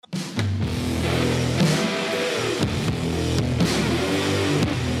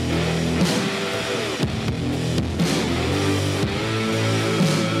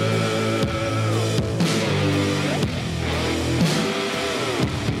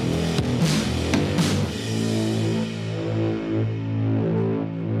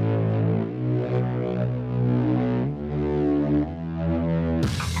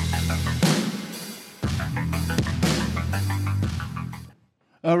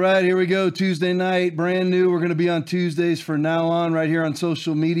All right, here we go. Tuesday night, brand new. We're going to be on Tuesdays from now on, right here on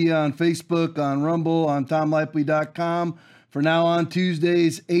social media, on Facebook, on Rumble, on TomLipley.com. For now on,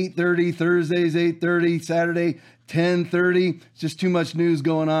 Tuesdays, 8:30, Thursdays, 8:30, Saturday, 10:30. It's just too much news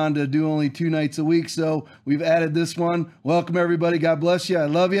going on to do only 2 nights a week, so we've added this one. Welcome, everybody. God bless you. I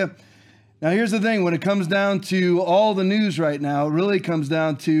love you. Now, here's the thing. When it comes down to all the news right now, it really comes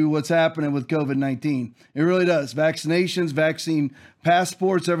down to what's happening with COVID-19. It really does. Vaccinations, vaccine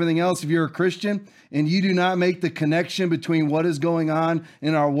passports, everything else. If you're a Christian and you do not make the connection between what is going on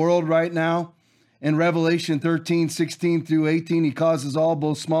in our world right now, in Revelation 13, 16 through 18, he causes all,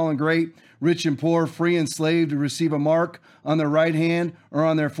 both small and great, rich and poor, free and slave, to receive a mark on their right hand or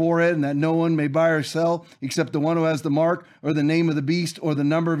on their forehead, and that no one may buy or sell except the one who has the mark or the name of the beast or the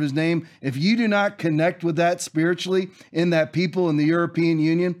number of his name. If you do not connect with that spiritually, in that people in the European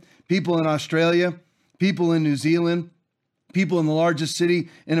Union, people in Australia, people in New Zealand, people in the largest city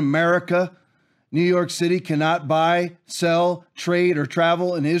in America, New York City, cannot buy, sell, trade, or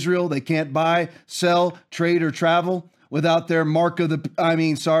travel. In Israel, they can't buy, sell, trade, or travel without their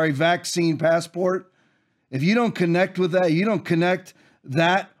vaccine passport. If you don't connect with that, you don't connect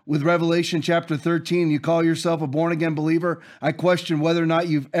that with Revelation chapter 13, you call yourself a born-again believer, I question whether or not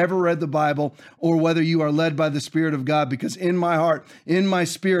you've ever read the Bible or whether you are led by the Spirit of God. Because in my heart, in my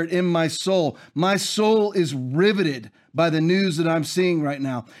spirit, in my soul is riveted by the news that I'm seeing right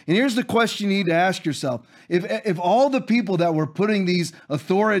now. And here's the question you need to ask yourself. If all the people that were putting these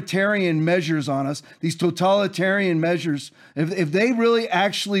authoritarian measures on us, these totalitarian measures, if they really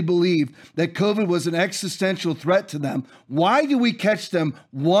actually believe that COVID was an existential threat to them, why do we catch them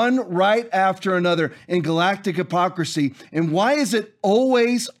one right after another in galactic hypocrisy? And why is it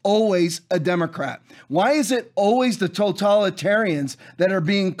always a Democrat? Why is it always the totalitarians that are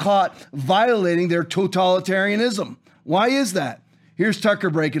being caught violating their totalitarianism? Why is that? Here's Tucker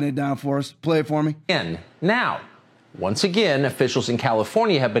breaking it down for us. Play it for me. Now, once again, officials in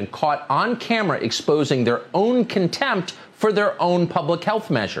California have been caught on camera exposing their own contempt for their own public health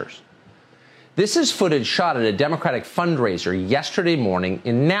measures. This is footage shot at a Democratic fundraiser yesterday morning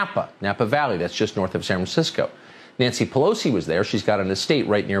in Napa Valley. That's just north of San Francisco. Nancy Pelosi was there. She's got an estate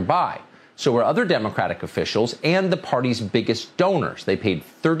right nearby. So were other Democratic officials and the party's biggest donors. They paid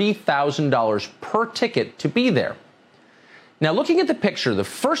 $30,000 per ticket to be there. Now, looking at the picture, the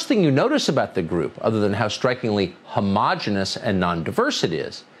first thing you notice about the group, other than how strikingly homogenous and non-diverse it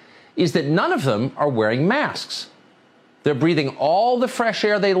is that none of them are wearing masks. They're breathing all the fresh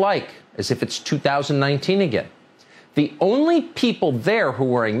air they like, as if it's 2019 again. The only people there who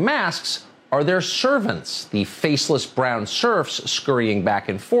are wearing masks are their servants, the faceless brown serfs scurrying back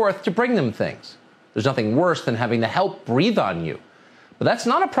and forth to bring them things. There's nothing worse than having to help breathe on you. But that's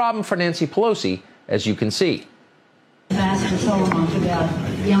not a problem for Nancy Pelosi, as you can see. Ambassador Solomon about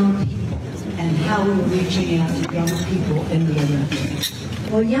young people and how we're reaching out to young people in the Olympics.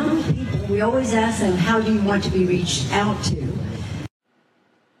 Well, young people, we always ask them, how do you want to be reached out to?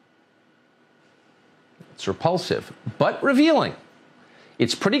 It's repulsive, but revealing.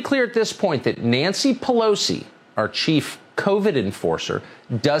 It's pretty clear at this point that Nancy Pelosi, our chief COVID enforcer,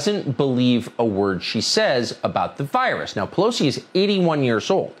 doesn't believe a word she says about the virus. Now, Pelosi is 81 years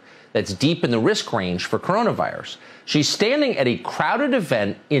old. That's deep in the risk range for coronavirus. She's standing at a crowded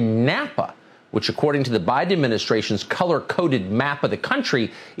event in Napa, which, according to the Biden administration's color-coded map of the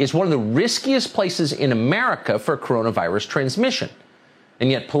country, is one of the riskiest places in America for coronavirus transmission.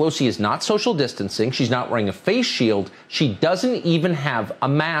 And yet Pelosi is not social distancing. She's not wearing a face shield. She doesn't even have a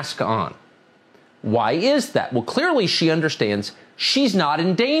mask on. Why is that? Well, clearly she understands she's not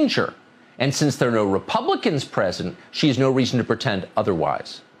in danger. And since there are no Republicans present, she has no reason to pretend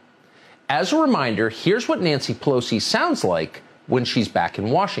otherwise. As a reminder, here's what Nancy Pelosi sounds like when she's back in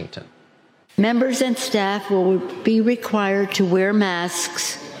Washington. Members and staff will be required to wear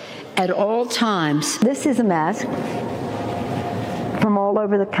masks at all times. This is a mask from all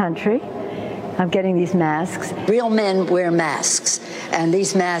over the country. I'm getting these masks. Real men wear masks, and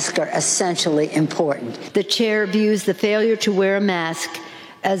these masks are essentially important. The chair views the failure to wear a mask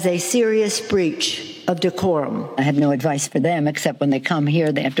as a serious breach of decorum. I have no advice for them, except when they come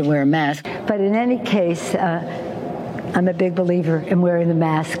here, they have to wear a mask. But in any case, I'm a big believer in wearing the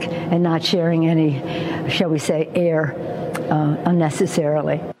mask and not sharing any, shall we say, air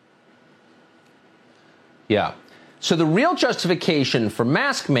unnecessarily. Yeah. So the real justification for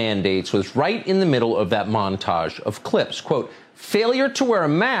mask mandates was right in the middle of that montage of clips. Quote, failure to wear a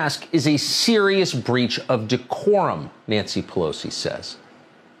mask is a serious breach of decorum, Nancy Pelosi says.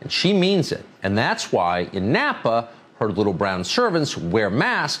 And she means it. And that's why in Napa, her little brown servants wear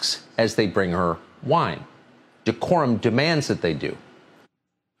masks as they bring her wine. Decorum demands that they do.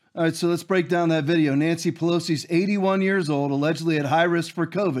 All right, so let's break down that video. Nancy Pelosi's 81 years old, allegedly at high risk for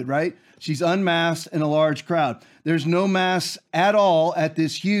COVID, right? She's unmasked in a large crowd. There's no masks at all at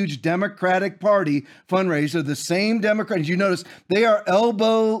this huge Democratic Party fundraiser. The same Democrats, you notice, they are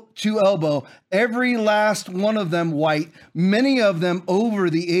elbow to elbow. Every last one of them white, many of them over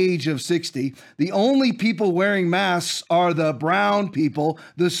the age of 60. The only people wearing masks are the brown people,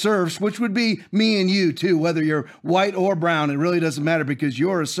 the serfs, which would be me and you too, whether you're white or brown. It really doesn't matter because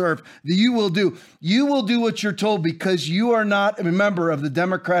you're a serf. You will do what you're told because you are not a member of the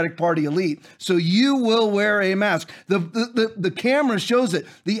Democratic Party elite. So you will wear a mask. The camera shows it.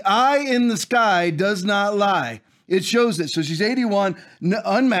 The eye in the sky does not lie. It shows it. So she's 81,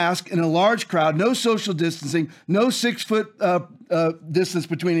 unmasked in a large crowd, no social distancing, no 6 foot distance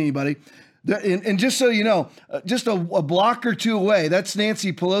between anybody. And just so you know, just a block or two away, that's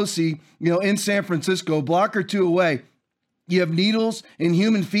Nancy Pelosi, in San Francisco, a block or two away. You have needles and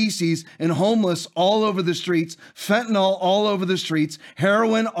human feces and homeless all over the streets, fentanyl all over the streets,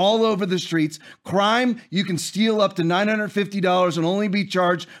 heroin all over the streets, crime. You can steal up to $950 and only be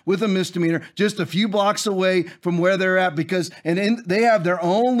charged with a misdemeanor just a few blocks away from where they're at they have their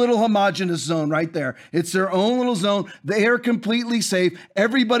own little homogenous zone right there. It's their own little zone. They are completely safe.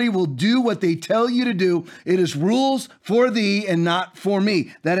 Everybody will do what they tell you to do. It is rules for thee and not for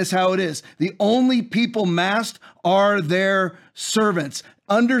me. That is how it is. The only people masked are their servants.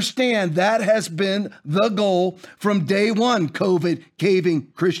 Understand that has been the goal from day one. COVID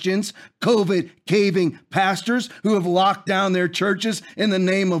caving Christians, COVID caving pastors who have locked down their churches in the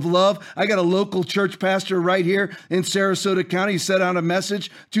name of love. I got a local church pastor right here in Sarasota County. He sent out a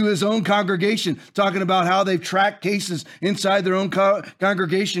message to his own congregation talking about how they've tracked cases inside their own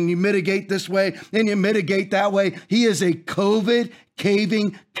congregation. You mitigate this way and you mitigate that way. He is a COVID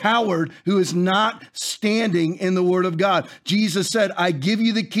caving coward who is not standing in the word of God. Jesus said, I give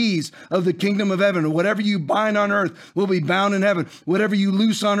you the keys of the kingdom of heaven. Whatever you bind on earth will be bound in heaven. Whatever you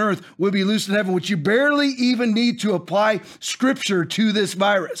loose on earth will be loosed in heaven, which you barely even need to apply scripture to this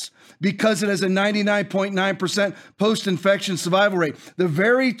virus because it has a 99.9% post-infection survival rate. The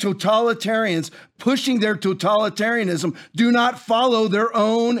very totalitarians pushing their totalitarianism do not follow their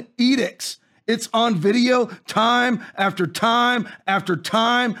own edicts. It's on video time after time after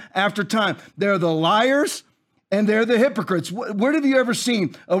time after time. They're the liars and they're the hypocrites. Where have you ever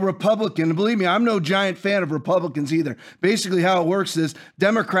seen a Republican? And believe me, I'm no giant fan of Republicans either. Basically how it works is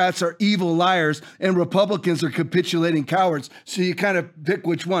Democrats are evil liars and Republicans are capitulating cowards. So you kind of pick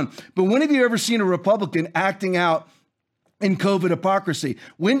which one. But when have you ever seen a Republican acting out in COVID hypocrisy?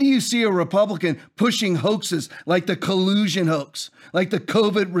 When do you see a Republican pushing hoaxes like the collusion hoax, like the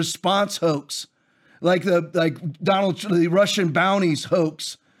COVID response hoax, like the Russian bounties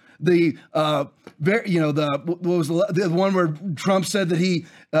hoax, the one where Trump said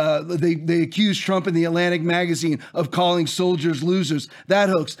that they accused Trump in the Atlantic magazine of calling soldiers losers. That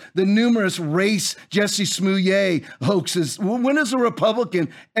hoax. The numerous race Jesse Smollett hoaxes. When does a Republican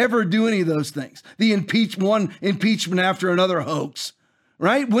ever do any of those things? The one impeachment after another hoax.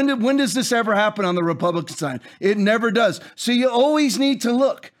 Right? When does this ever happen on the Republican side? It never does. So you always need to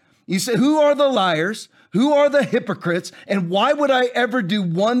look. You say, who are the liars? Who are the hypocrites? And why would I ever do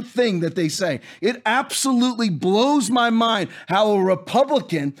one thing that they say? It absolutely blows my mind how a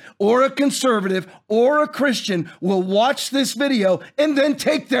Republican or a conservative or a Christian will watch this video and then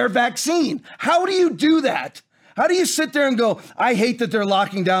take their vaccine. How do you do that? How do you sit there and go, I hate that they're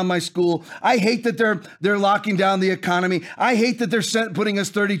locking down my school. I hate that they're locking down the economy. I hate that they're putting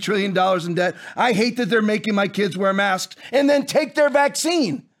us $30 trillion in debt. I hate that they're making my kids wear masks and then take their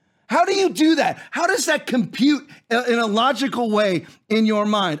vaccine. How do you do that? How does that compute in a logical way in your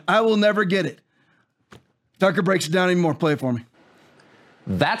mind? I will never get it. Tucker breaks it down even more. Play it for me.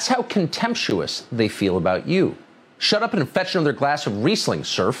 That's how contemptuous they feel about you. Shut up and fetch another glass of Riesling,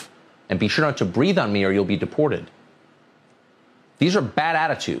 serf, and be sure not to breathe on me or you'll be deported. These are bad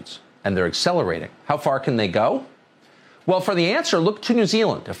attitudes, and they're accelerating. How far can they go? Well, for the answer, look to New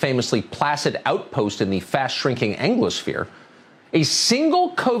Zealand, a famously placid outpost in the fast-shrinking Anglosphere. A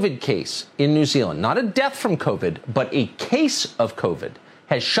single COVID case in New Zealand, not a death from COVID, but a case of COVID,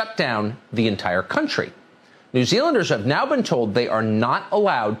 has shut down the entire country. New Zealanders have now been told they are not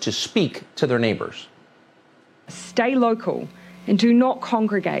allowed to speak to their neighbors. Stay local and do not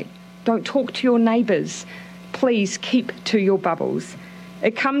congregate. Don't talk to your neighbours. Please keep to your bubbles.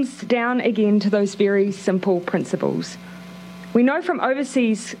 It comes down again to those very simple principles. We know from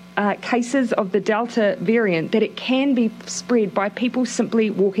overseas cases of the Delta variant that it can be spread by people simply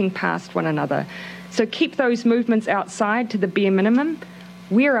walking past one another. So keep those movements outside to the bare minimum,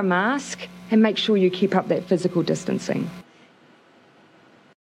 wear a mask, and make sure you keep up that physical distancing.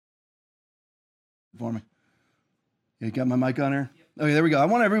 for me. You got my mic on there? Okay, there we go. I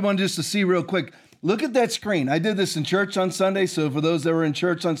want everyone just to see real quick. Look at that screen. I did this in church on Sunday. So for those that were in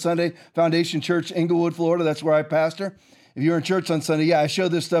church on Sunday, Foundation Church, Inglewood, Florida, that's where I pastor. If you're in church on Sunday, I show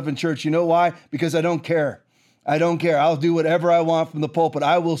this stuff in church. You know why? Because I don't care. I don't care. I'll do whatever I want from the pulpit.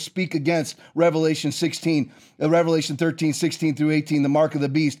 I will speak against Revelation 13, 16 through 18, the mark of the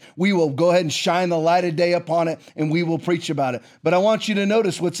beast. We will go ahead and shine the light of day upon it, and we will preach about it. But I want you to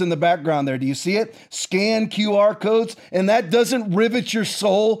notice what's in the background there. Do you see it? Scan QR codes, and that doesn't rivet your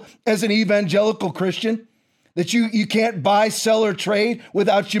soul as an evangelical Christian? That you can't buy, sell, or trade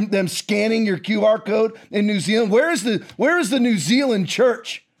without them scanning your QR code in New Zealand? Where is the New Zealand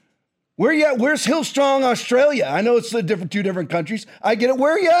church? Where you at? Where's Hillstrong, Australia? I know it's two different countries. I get it.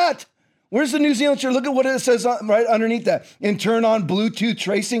 Where are you at? Where's the New Zealand church? Look at what it says right underneath that. And turn on Bluetooth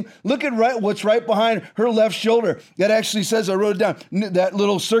tracing. Look at what's right behind her left shoulder. That actually says, I wrote it down, that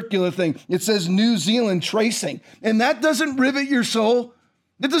little circular thing. It says New Zealand tracing. And that doesn't rivet your soul.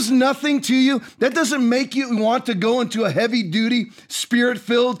 That does nothing to you. That doesn't make you want to go into a heavy-duty,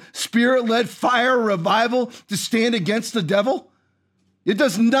 spirit-filled, spirit-led fire revival to stand against the devil. It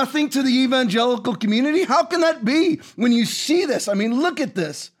does nothing to the evangelical community. How can that be when you see this? I mean, look at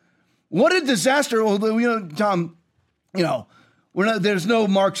this. What a disaster. Well, Tom, there's no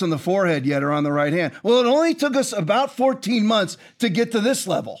marks on the forehead yet or on the right hand. Well, it only took us about 14 months to get to this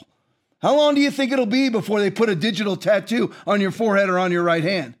level. How long do you think it'll be before they put a digital tattoo on your forehead or on your right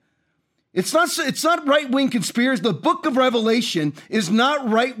hand? It's not right-wing conspiracy. The book of Revelation is not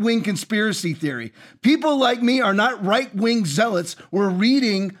right-wing conspiracy theory. People like me are not right-wing zealots. We're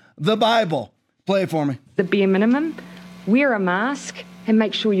reading the Bible. Play it for me. The bare minimum, wear a mask and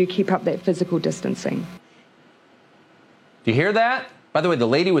make sure you keep up that physical distancing. Do you hear that? By the way, the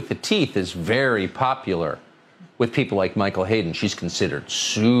lady with the teeth is very popular with people like Michael Hayden. She's considered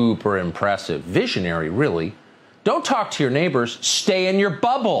super impressive, visionary, really. Don't talk to your neighbors. Stay in your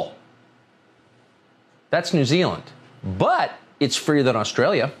bubble. That's New Zealand. But it's freer than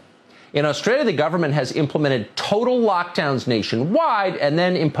Australia. In Australia, the government has implemented total lockdowns nationwide and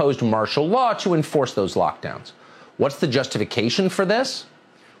then imposed martial law to enforce those lockdowns. What's the justification for this?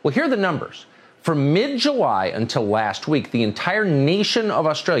 Well, here are the numbers. From mid-July until last week, the entire nation of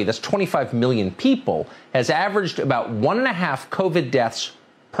Australia, that's 25 million people, has averaged about 1.5 COVID deaths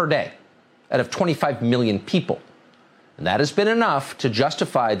per day out of 25 million people. And that has been enough to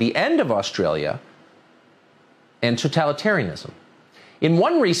justify the end of Australia and totalitarianism. In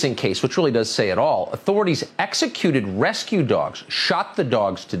one recent case, which really does say it all, authorities executed rescue dogs, shot the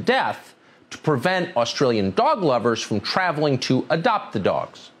dogs to death to prevent Australian dog lovers from traveling to adopt the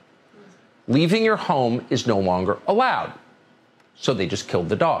dogs. Leaving your home is no longer allowed. So they just killed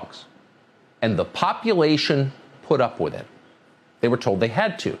the dogs. And the population put up with it. They were told they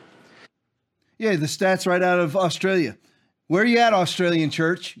had to. Yeah, the stats right out of Australia. Where are you at, Australian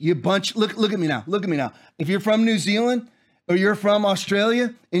church? You bunch, look at me now. Look at me now. If you're from New Zealand or you're from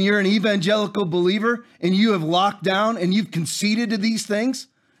Australia and you're an evangelical believer and you have locked down and you've conceded to these things,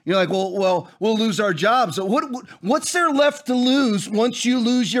 you're like, well, we'll lose our jobs. So what's there left to lose once you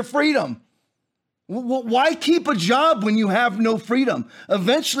lose your freedom? Why keep a job when you have no freedom?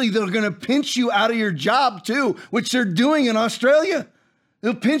 Eventually, they're going to pinch you out of your job too, which they're doing in Australia.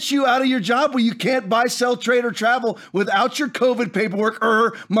 They'll pinch you out of your job where you can't buy, sell, trade, or travel without your COVID paperwork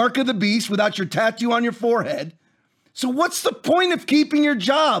or mark of the beast, without your tattoo on your forehead. So what's the point of keeping your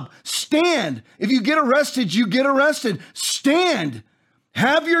job? Stand. If you get arrested, you get arrested. Stand.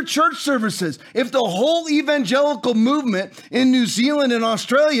 Have your church services. If the whole evangelical movement in New Zealand and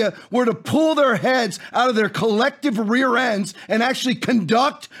Australia were to pull their heads out of their collective rear ends and actually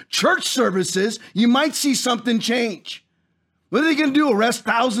conduct church services, you might see something change. What are they going to do? Arrest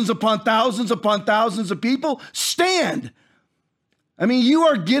thousands upon thousands upon thousands of people? Stand. I mean, you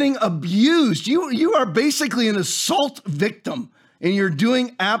are getting abused. You are basically an assault victim, and you're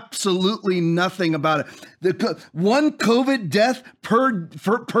doing absolutely nothing about it. One COVID death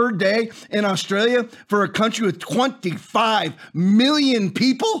per day in Australia for a country with 25 million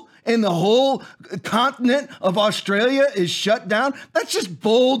people, and the whole continent of Australia is shut down. That's just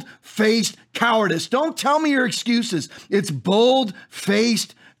bold-faced cowardice. Don't tell me your excuses. It's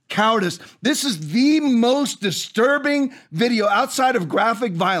bold-faced cowardice. This is the most disturbing video outside of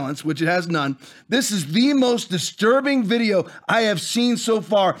graphic violence, which it has none. This is the most disturbing video I have seen so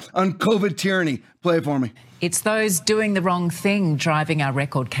far on COVID tyranny. Play it for me. It's those doing the wrong thing driving our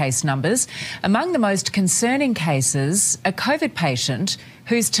record case numbers. Among the most concerning cases, a COVID patient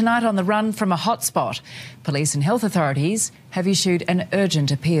who's tonight on the run from a hotspot. Police and health authorities have issued an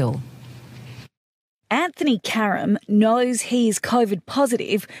urgent appeal. Anthony Karam knows he is COVID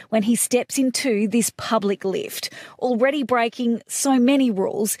positive when he steps into this public lift, already breaking so many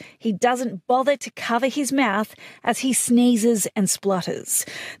rules he doesn't bother to cover his mouth as he sneezes and splutters.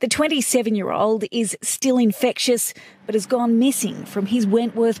 The 27-year-old is still infectious but has gone missing from his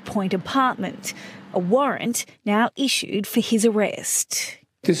Wentworth Point apartment. A warrant now issued for his arrest.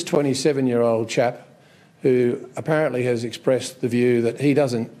 This 27-year-old chap, who apparently has expressed the view that he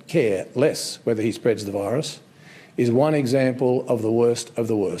doesn't care less whether he spreads the virus, is one example of the worst of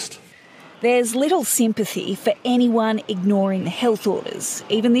the worst. There's little sympathy for anyone ignoring the health orders,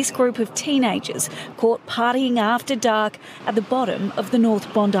 even this group of teenagers caught partying after dark at the bottom of the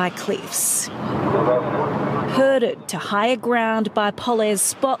North Bondi Cliffs. Herded to higher ground by Polaire's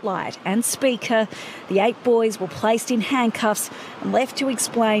spotlight and speaker, the 8 boys were placed in handcuffs and left to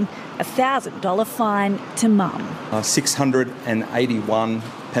explain a $1,000 fine to mum. 681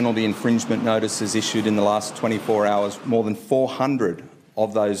 penalty infringement notices issued in the last 24 hours. More than 400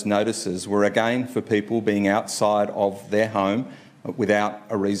 of those notices were again for people being outside of their home without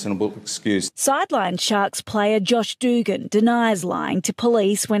a reasonable excuse. Sideline Sharks player Josh Dugan denies lying to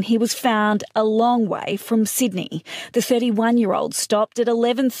police when he was found a long way from Sydney. The 31-year-old stopped at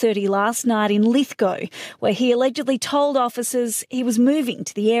 11:30 last night in Lithgow, where he allegedly told officers he was moving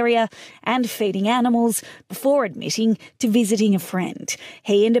to the area and feeding animals before admitting to visiting a friend.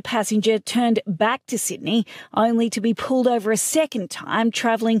 He and a passenger turned back to Sydney, only to be pulled over a second time,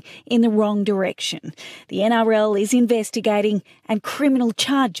 travelling in the wrong direction. The NRL is investigating and criminal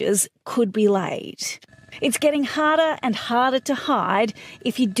charges could be laid. It's getting harder and harder to hide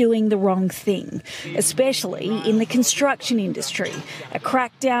if you're doing the wrong thing, especially in the construction industry, a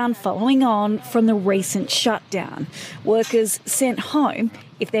crackdown following on from the recent shutdown. Workers sent home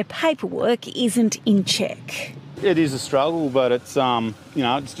if their paperwork isn't in check. It is a struggle, but it's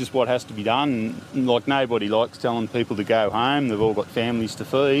it's just what has to be done. Like, nobody likes telling people to go home. They've all got families to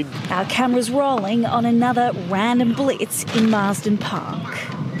feed. Our cameras rolling on another random blitz in Marsden Park.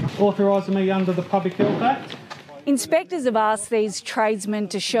 Authorising me under the Public Health Act. Inspectors have asked these tradesmen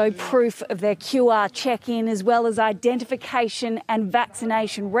to show proof of their QR check-in as well as identification and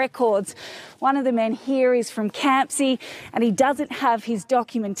vaccination records. One of the men here is from Campsie and he doesn't have his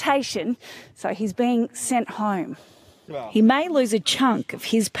documentation, so he's being sent home. He may lose a chunk of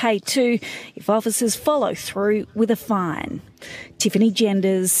his pay too if officers follow through with a fine. Tiffany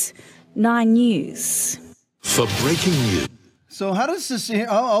Genders, 9 News. For breaking news. So how does this...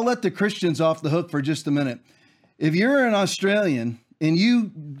 I'll let the Christians off the hook for just a minute. If you're an Australian and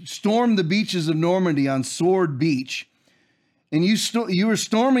you storm the beaches of Normandy on Sword Beach, and you were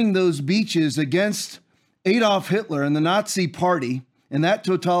storming those beaches against Adolf Hitler and the Nazi Party and that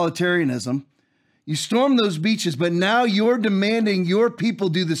totalitarianism, you stormed those beaches, but now you're demanding your people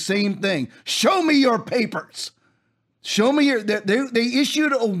do the same thing. Show me your papers. Show me your... They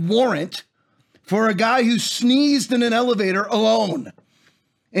issued a warrant for a guy who sneezed in an elevator alone.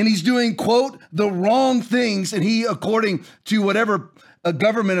 And he's doing, quote, the wrong things. And he, according to whatever a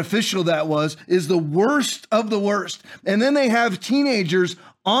government official that was, is the worst of the worst. And then they have teenagers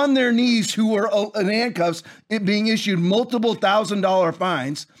on their knees who are in handcuffs being issued multiple $1,000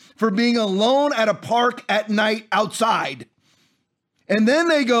 fines for being alone at a park at night outside. And then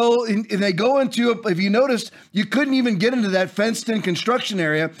they go into, if you noticed, you couldn't even get into that fenced-in construction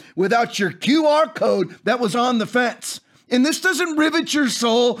area without your QR code that was on the fence. And this doesn't rivet your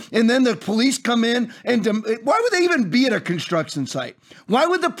soul, and then the police come in, and why would they even be at a construction site? Why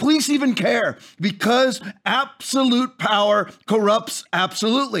would the police even care? Because absolute power corrupts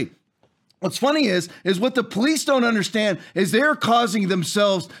absolutely. What's funny is what the police don't understand is they're causing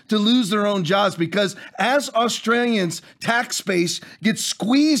themselves to lose their own jobs, because as Australians' tax base gets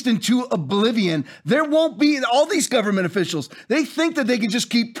squeezed into oblivion, there won't be all these government officials. They think that they can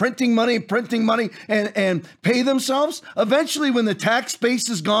just keep printing money and pay themselves. Eventually, when the tax base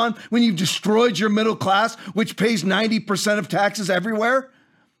is gone, when you've destroyed your middle class, which pays 90% of taxes everywhere,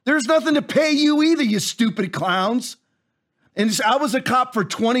 there's nothing to pay you either, you stupid clowns. And I was a cop for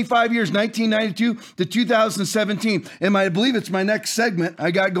 25 years, 1992 to 2017. And I believe it's my next segment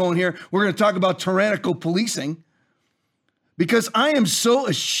I got going here. We're going to talk about tyrannical policing, because I am so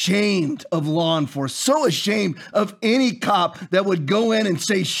ashamed of law enforcement, so ashamed of any cop that would go in and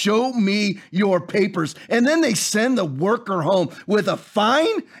say, show me your papers. And then they send the worker home with a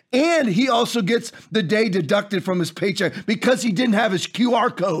fine, and he also gets the day deducted from his paycheck because he didn't have his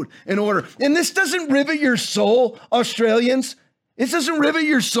QR code in order. And this doesn't rivet your soul, Australians. It doesn't rivet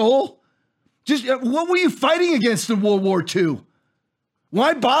your soul. Just what were you fighting against in World War II?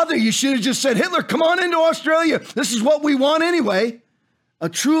 Why bother? You should have just said, Hitler, come on into Australia. This is what we want anyway.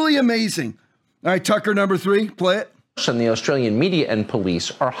 Truly amazing. All right, Tucker, number 3, play it. And the Australian media and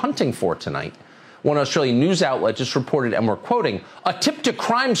police are hunting for tonight. One Australian news outlet just reported, and we're quoting, a tip to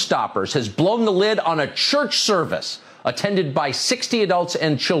Crime Stoppers has blown the lid on a church service attended by 60 adults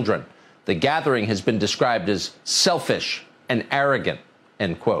and children. The gathering has been described as selfish and arrogant,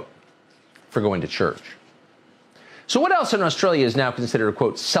 end quote, for going to church. So what else in Australia is now considered,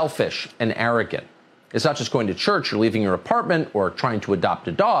 quote, selfish and arrogant? It's not just going to church or leaving your apartment or trying to adopt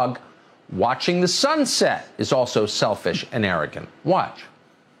a dog. Watching the sunset is also selfish and arrogant. Watch.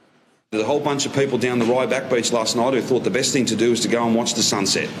 There's a whole bunch of people down the Ryback Beach last night who thought the best thing to do was to go and watch the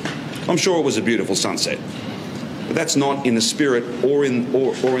sunset. I'm sure it was a beautiful sunset. But that's not in the spirit or in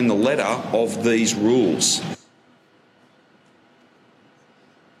the letter of these rules.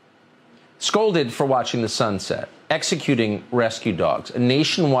 Scolded for watching the sunset, executing rescue dogs, a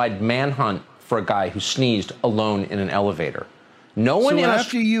nationwide manhunt for a guy who sneezed alone in an elevator. No one. So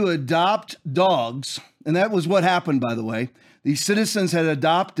after you adopt dogs, and that was what happened, by the way, these citizens had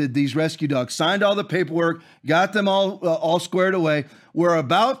adopted these rescue dogs, signed all the paperwork, got them all squared away, were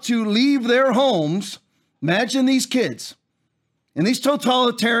about to leave their homes. Imagine these kids. And these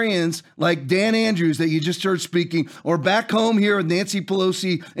totalitarians like Dan Andrews that you just heard speaking, or back home here with Nancy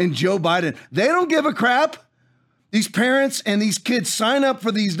Pelosi and Joe Biden, they don't give a crap. These parents and these kids sign up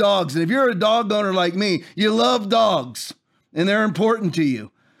for these dogs. And if you're a dog owner like me, you love dogs and they're important to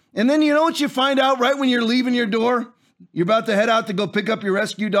you. And then you know what you find out right when you're leaving your door? You're about to head out to go pick up your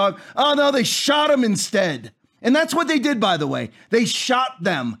rescue dog. Oh, no, they shot him instead. And that's what they did, by the way. They shot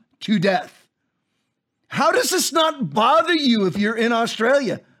them to death. How does this not bother you if you're in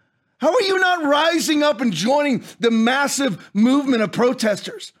Australia? How are you not rising up and joining the massive movement of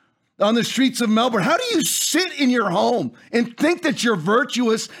protesters on the streets of Melbourne? How do you sit in your home and think that you're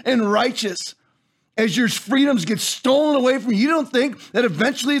virtuous and righteous as your freedoms get stolen away from you? You don't think that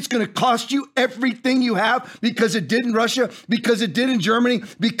eventually it's going to cost you everything you have because it did in Russia, because it did in Germany,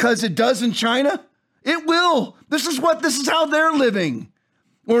 because it does in China? It will. This is how they're living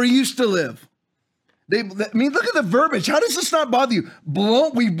or used to live. Look at the verbiage. How does this not bother you?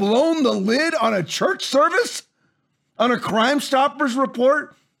 We've blown the lid on a church service, on a Crime Stoppers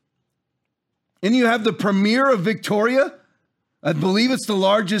report, and you have the Premier of Victoria, I believe it's the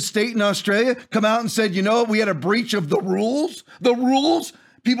largest state in Australia, come out and said, you know what, we had a breach of the rules. The rules?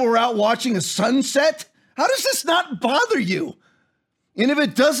 People were out watching a sunset? How does this not bother you? And if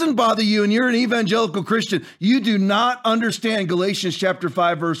it doesn't bother you and you're an evangelical Christian, you do not understand Galatians chapter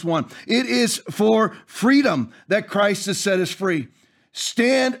 5, verse 1. It is for freedom that Christ has set us free.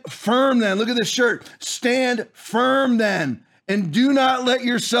 Stand firm then. Look at this shirt. Stand firm then. And do not let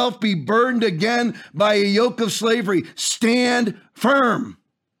yourself be burdened again by a yoke of slavery. Stand firm.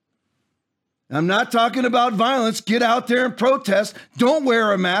 I'm not talking about violence. Get out there and protest. Don't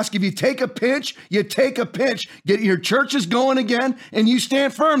wear a mask. If you take a pinch, you take a pinch. Get your churches going again, and you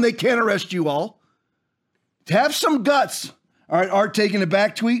stand firm. They can't arrest you all. Have some guts. All right, Art taking a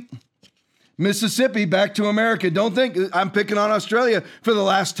back tweet. Mississippi, back to America. Don't think I'm picking on Australia for the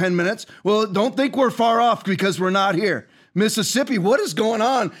last 10 minutes. Well, don't think we're far off because we're not here. Mississippi, what is going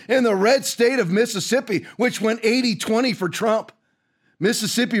on in the red state of Mississippi, which went 80-20 for Trump?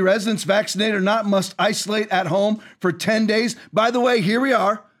 Mississippi residents vaccinated or not must isolate at home for 10 days. By the way, here we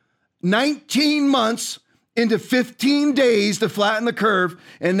are, 19 months into 15 days to flatten the curve.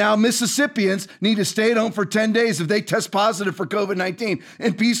 And now Mississippians need to stay at home for 10 days if they test positive for COVID-19.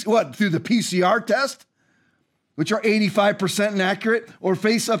 And through the PCR test, which are 85% inaccurate, or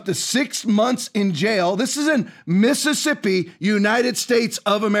face up to 6 months in jail. This is in Mississippi, United States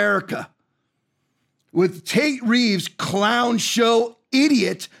of America. With Tate Reeves, clown show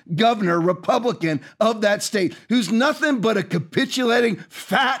idiot governor, Republican of that state, who's nothing but a capitulating,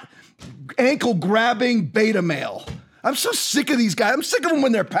 fat, ankle-grabbing beta male. I'm so sick of these guys. I'm sick of them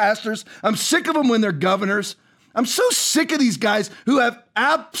when they're pastors. I'm sick of them when they're governors. I'm so sick of these guys who have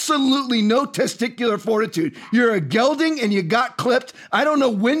absolutely no testicular fortitude. You're a gelding and you got clipped. I don't know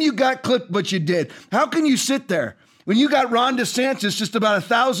when you got clipped, but you did. How can you sit there when you got Ron DeSantis just about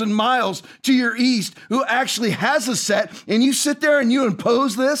 1,000 miles to your east who actually has a set, and you sit there and you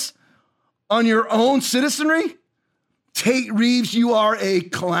impose this on your own citizenry? Tate Reeves, you are a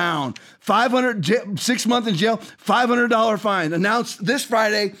clown. 6 months in jail, $500 fine. Announced this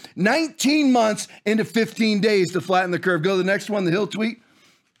Friday, 19 months into 15 days to flatten the curve. Go to the next one, the Hill tweet.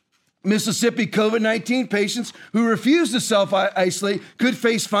 Mississippi COVID-19 patients who refuse to self-isolate could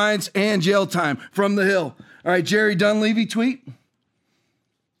face fines and jail time from the Hill. All right, Jerry Dunleavy tweet.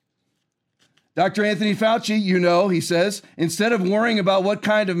 Dr. Anthony Fauci, he says, instead of worrying about what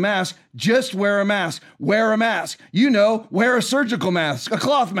kind of mask, just wear a mask. Wear a mask. Wear a surgical mask, a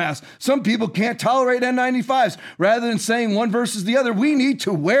cloth mask. Some people can't tolerate N95s. Rather than saying one versus the other, we need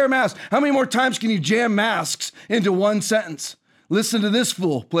to wear masks. How many more times can you jam masks into one sentence? Listen to this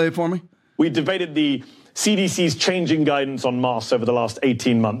fool. Play it for me. We debated the CDC's changing guidance on masks over the last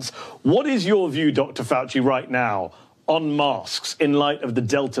 18 months. What is your view, Dr. Fauci, right now on masks in light of the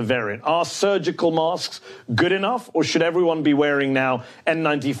Delta variant? Are surgical masks good enough, or should everyone be wearing now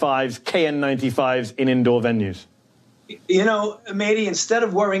N95s, KN95s in indoor venues? Mady, instead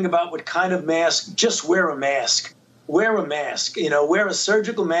of worrying about what kind of mask, just wear a mask. Wear a mask. Wear a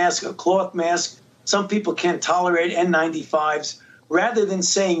surgical mask, a cloth mask. Some people can't tolerate N95s. Rather than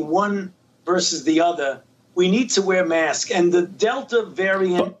saying one versus the other, we need to wear masks. And the Delta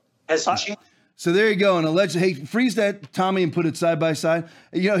variant has changed. So there you go. And allegedly, hey, freeze that, Tommy, and put it side by side.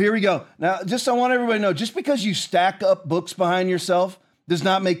 Here we go. Now, I want everybody to know, just because you stack up books behind yourself does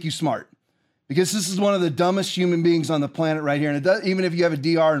not make you smart. Because this is one of the dumbest human beings on the planet right here. And it does, even if you have a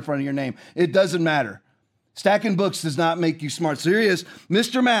DR in front of your name, it doesn't matter. Stacking books does not make you smart. So here he is,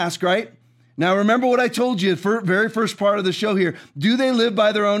 Mr. Mask, right? Now, remember what I told you for very first part of the show here. Do they live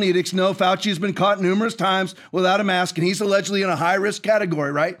by their own edicts? No, Fauci has been caught numerous times without a mask, and he's allegedly in a high-risk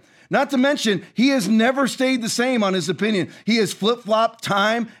category, right? Not to mention, he has never stayed the same on his opinion. He has flip-flopped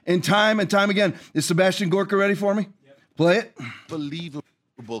time and time again. Is Sebastian Gorka ready for me? Yep. Play it. Believable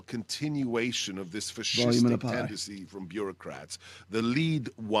continuation of this fascistic tendency from bureaucrats. The lead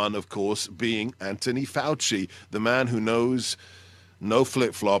one, of course, being Anthony Fauci, the man who knows no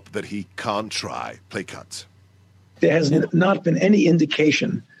flip-flop that he can't try. Play cuts. There has not been any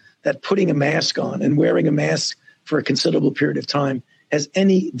indication that putting a mask on and wearing a mask for a considerable period of time has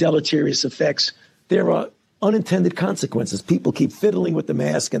any deleterious effects. There are unintended consequences. People keep fiddling with the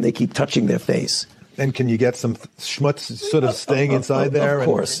mask and they keep touching their face. And can you get some schmutz sort of staying inside there? Of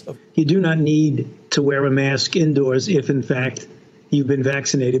course. You do not need to wear a mask indoors if, in fact, you've been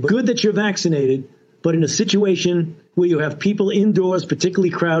vaccinated. Good that you're vaccinated, but in a situation where you have people indoors, particularly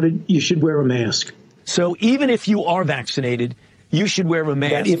crowded, you should wear a mask. So even if you are vaccinated, you should wear a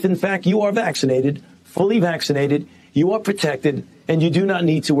mask. If, in fact, you are vaccinated, fully vaccinated, you are protected, and you do not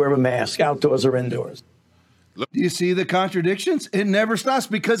need to wear a mask outdoors or indoors. Do you see the contradictions? It never stops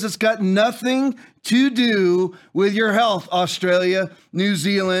because it's got nothing to do with your health, Australia, New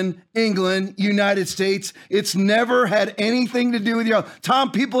Zealand, England, United States. It's never had anything to do with your health.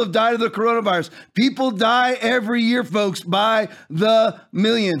 Tom, people have died of the coronavirus. People die every year, folks, by the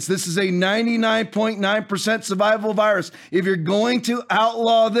millions. This is a 99.9% survival virus. If you're going to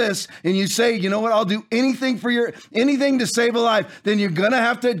outlaw this and you say, you know what, I'll do anything anything to save a life, then you're going to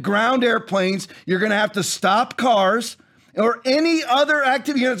have to ground airplanes. You're going to have to stop cars or any other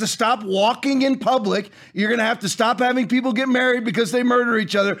activity. You're going to have to stop walking in public. You're going to have to stop having people get married because they murder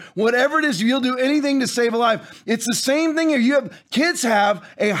each other. Whatever it is, you'll do anything to save a life. It's the same thing here. Kids have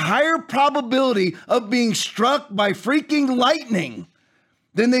a higher probability of being struck by freaking lightning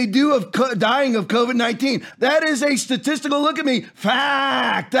than they do of dying of COVID-19. That is a statistical, look at me,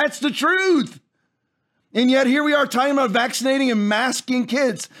 fact. That's the truth. And yet here we are talking about vaccinating and masking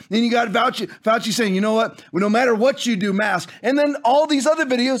kids. Then you got Fauci saying, you know what? Well, no matter what you do, mask. And then all these other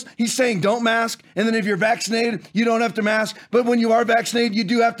videos, he's saying don't mask. And then if you're vaccinated, you don't have to mask. But when you are vaccinated, you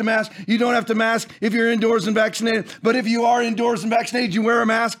do have to mask. You don't have to mask if you're indoors and vaccinated. But if you are indoors and vaccinated, you wear a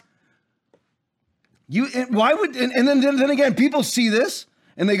mask. Why would, and then again, people see this.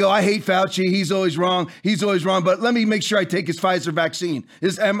 And they go, I hate Fauci. He's always wrong. He's always wrong. But let me make sure I take his Pfizer vaccine,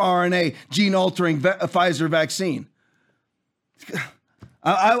 his mRNA gene-altering Pfizer vaccine.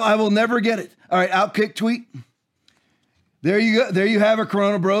 I will never get it. All right, Outkick tweet. There you go. There you have it,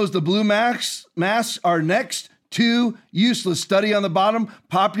 Corona Bros. The blue masks are next to useless. Study on the bottom.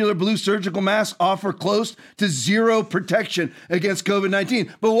 Popular blue surgical masks offer close to zero protection against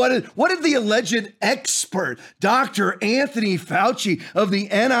COVID-19. But what did the alleged expert, Dr. Anthony Fauci of the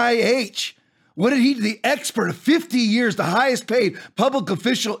NIH, what did he, the expert of 50 years, the highest paid public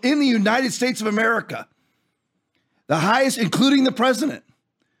official in the United States of America, the highest, including the president,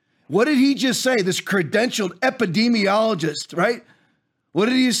 what did he just say? This credentialed epidemiologist, right? What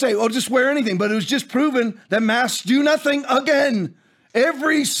did he say? Oh, just wear anything. But it was just proven that masks do nothing again.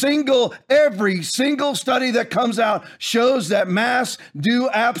 Every single study that comes out shows that masks do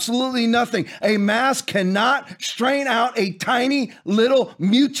absolutely nothing. A mask cannot strain out a tiny little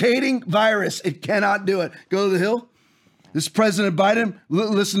mutating virus. It cannot do it. Go to the Hill. This President Biden,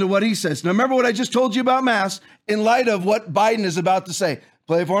 listen to what he says. Now, remember what I just told you about masks in light of what Biden is about to say.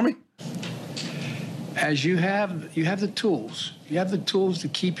 Play it for me. as you have the tools. You have the tools to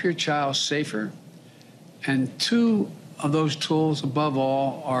keep your child safer, and two of those tools, above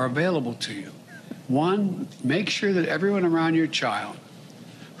all, are available to you. One, make sure that everyone around your child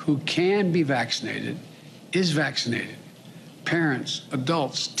who can be vaccinated is vaccinated. Parents,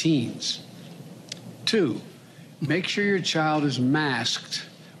 adults, teens. Two, make sure your child is masked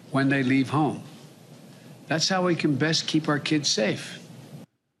when they leave home. That's how we can best keep our kids safe.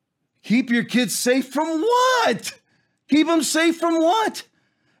 Keep your kids safe from what? Keep them safe from what?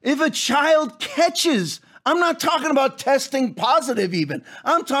 If a child catches, I'm not talking about testing positive even.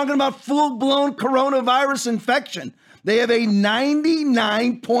 I'm talking about full-blown coronavirus infection. They have a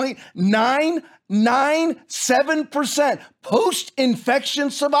 99.997%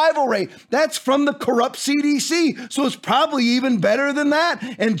 post-infection survival rate. That's from the corrupt CDC. So it's probably even better than that.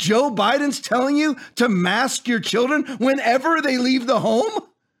 And Joe Biden's telling you to mask your children whenever they leave the home?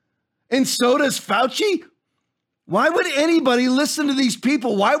 And so does Fauci? Why would anybody listen to these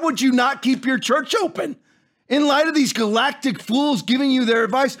people? Why would you not keep your church open? In light of these galactic fools giving you their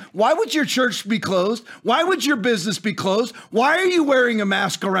advice, why would your church be closed? Why would your business be closed? Why are you wearing a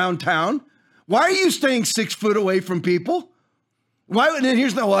mask around town? Why are you staying 6 foot away from people? Why? And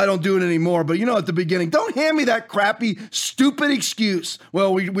here's the, well, I don't do it anymore, but at the beginning, don't hand me that crappy, stupid excuse.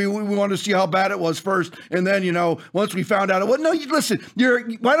 Well, we wanted to see how bad it was first. And then, once we found out it was, no, listen,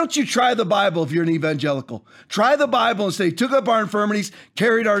 why don't you try the Bible if you're an evangelical? Try the Bible and say, took up our infirmities,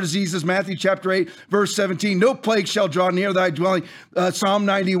 carried our diseases, Matthew chapter 8, verse 17, no plague shall draw near thy dwelling, Psalm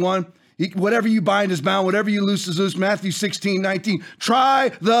 91. Whatever you bind is bound, whatever you loose is loose, Matthew 16:19.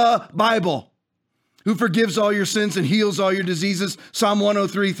 Try the Bible. Who forgives all your sins and heals all your diseases, Psalm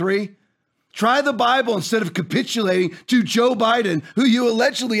 103:3. Try the Bible instead of capitulating to Joe Biden, who you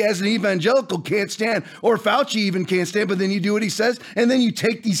allegedly as an evangelical can't stand, or Fauci even can't stand, but then you do what he says, and then you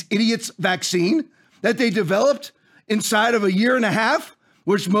take these idiots' vaccine that they developed inside of a year and a half,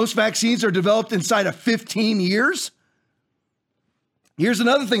 which most vaccines are developed inside of 15 years. Here's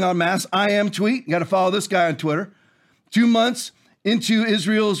another thing on masks. I am tweet. You got to follow this guy on Twitter. 2 months into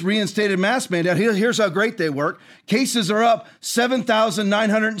Israel's reinstated mask mandate. Here's how great they work. Cases are up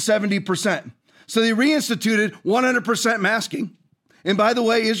 7,970%. So they reinstituted 100% masking. And by the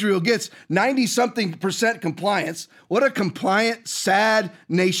way, Israel gets 90-something% compliance. What a compliant, sad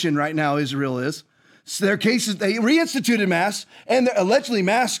nation right now Israel is. So their cases, they reinstituted masks, and they're allegedly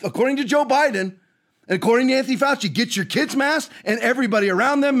masks, according to Joe Biden, according to Anthony Fauci, get your kids masked and everybody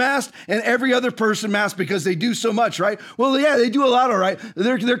around them masked and every other person masked because they do so much, right? Well, yeah, they do a lot, all right.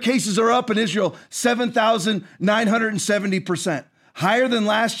 Their cases are up in Israel 7,970%, higher than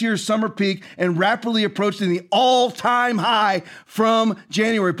last year's summer peak and rapidly approaching the all-time high from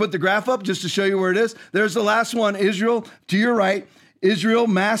January. Put the graph up just to show you where it is. There's the last one, Israel, to your right. Israel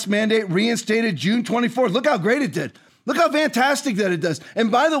mask mandate reinstated June 24th. Look how great it did. Look how fantastic that it does.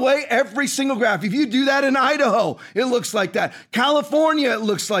 And by the way, every single graph, if you do that in Idaho, it looks like that. California, it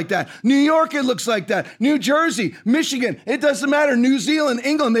looks like that. New York, it looks like that. New Jersey, Michigan, it doesn't matter. New Zealand,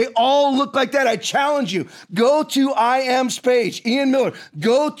 England, they all look like that. I challenge you. Go to IM's page, Ian Miller.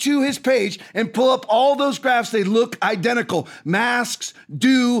 Go to his page and pull up all those graphs. They look identical. Masks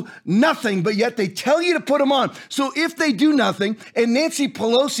do nothing, but yet they tell you to put them on. So if they do nothing, and Nancy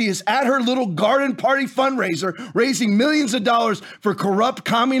Pelosi is at her little garden party fundraiser, raising millions of dollars for corrupt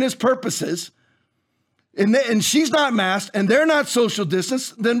communist purposes, and she's not masked and they're not social distance,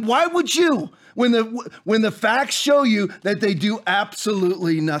 then why would you when the facts show you that they do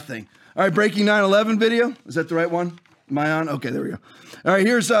absolutely nothing? All right, breaking 9/11 video. Is that the right one? Am I on? Okay, there we go. All right,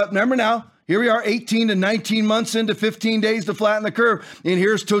 here's remember now. Here we are 18 to 19 months into 15 days to flatten the curve. And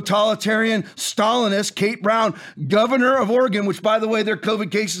here's totalitarian Stalinist Kate Brown, governor of Oregon, which, by the way, their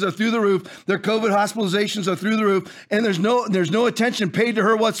COVID cases are through the roof. Their COVID hospitalizations are through the roof. And there's no attention paid to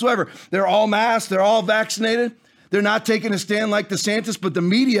her whatsoever. They're all masked. They're all vaccinated. They're not taking a stand like DeSantis, but the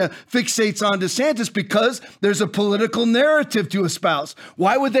media fixates on DeSantis because there's a political narrative to espouse.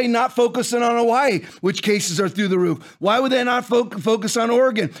 Why would they not focus in on Hawaii, which cases are through the roof? Why would they not focus on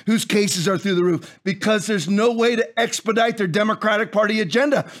Oregon, whose cases are through the roof? Because there's no way to expedite their Democratic Party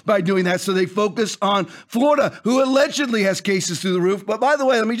agenda by doing that. So they focus on Florida, who allegedly has cases through the roof. But by the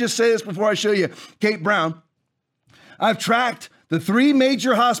way, let me just say this before I show you Kate Brown. I've tracked the 3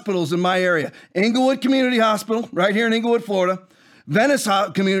 major hospitals in my area: Inglewood Community Hospital, right here in Inglewood, Florida, Venice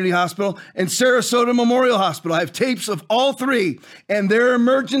Community Hospital, and Sarasota Memorial Hospital. I have tapes of all 3, and their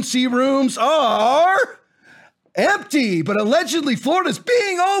emergency rooms are empty. But allegedly, Florida's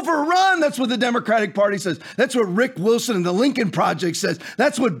being overrun. That's what the Democratic Party says. That's what Rick Wilson and the Lincoln Project says.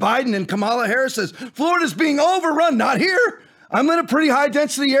 That's what Biden and Kamala Harris says. Florida's being overrun, not here. I'm in a pretty high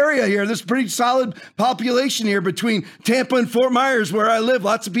density area here. There's a pretty solid population here between Tampa and Fort Myers where I live.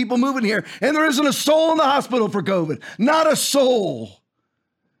 Lots of people moving here. And there isn't a soul in the hospital for COVID. Not a soul.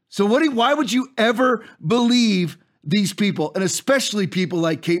 So why would you ever believe these people, and especially people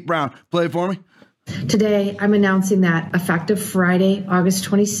like Kate Brown? Play it for me. Today, I'm announcing that effective Friday, August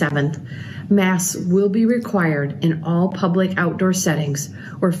 27th, masks will be required in all public outdoor settings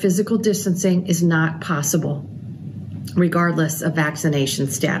where physical distancing is not possible, regardless of vaccination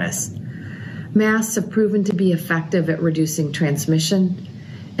status. Masks have proven to be effective at reducing transmission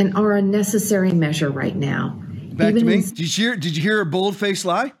and are a necessary measure right now. Back to me. Did you hear a bold-faced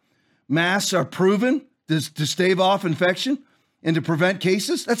lie? Masks are proven to stave off infection and to prevent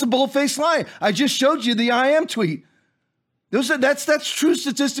cases? That's a bold-faced lie. I just showed you the IM tweet. That's true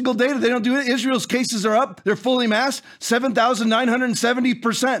statistical data. They don't do it. Israel's cases are up. They're fully masked,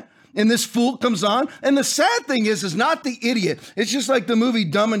 7,970%. And this fool comes on. And the sad thing is not the idiot. It's just like the movie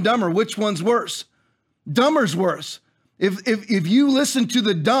Dumb and Dumber. Which one's worse? Dumber's worse. If you listen to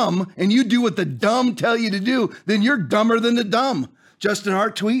the dumb and you do what the dumb tell you to do, then you're dumber than the dumb. Justin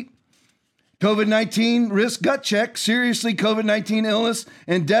Hart tweet. COVID-19 risk gut check. Seriously, COVID-19 illness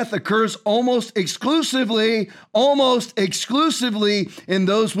and death occurs almost exclusively in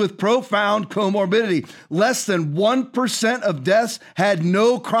those with profound comorbidity. Less than 1% of deaths had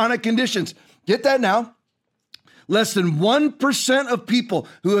no chronic conditions. Get that now. Less than 1% of people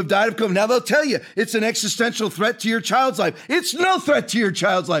who have died of COVID. Now, they'll tell you it's an existential threat to your child's life. It's no threat to your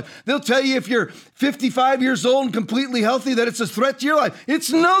child's life. They'll tell you if you're 55 years old and completely healthy that it's a threat to your life.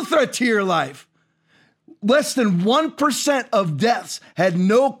 It's no threat to your life. Less than 1% of deaths had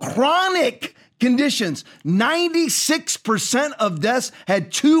no chronic conditions. 96% of deaths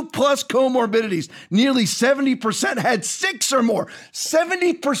had 2+ comorbidities. Nearly 70% had 6 or more.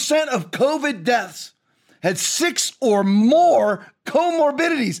 70% of COVID deaths had 6 or more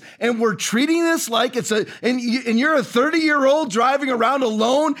comorbidities. And we're treating this like it's and you're a 30-year-old driving around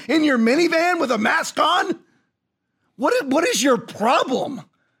alone in your minivan with a mask on? What is your problem?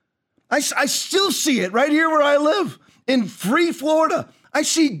 I still see it right here where I live in Free, Florida. I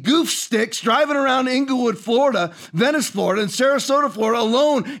see goof sticks driving around Inglewood, Florida, Venice, Florida, and Sarasota, Florida,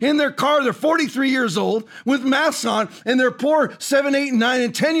 alone in their car. They're 43 years old with masks on, and their poor 7, 8, 9,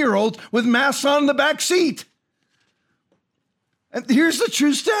 and 10-year-olds with masks on in the back seat. And here's the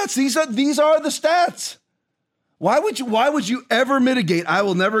true stats. These are the stats. Why would you ever mitigate? I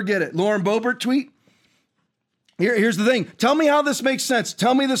will never get it. Lauren Boebert tweet. Here's the thing. Tell me how this makes sense.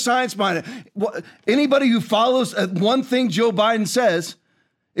 Tell me the science behind it. Anybody who follows one thing Joe Biden says,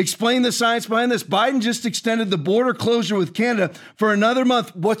 explain the science behind this. Biden just extended the border closure with Canada for another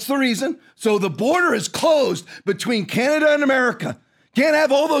month. What's the reason? So the border is closed between Canada and America. Can't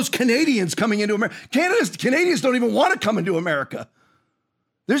have all those Canadians coming into America. Canadians don't even want to come into America.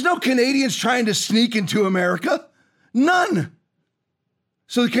 There's no Canadians trying to sneak into America. None.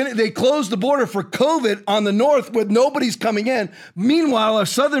 So they closed the border for COVID on the north with nobody's coming in. Meanwhile, our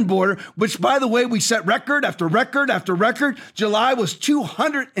southern border, which, by the way, we set record after record after record. July was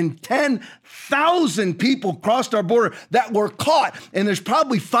 210,000 people crossed our border that were caught. And there's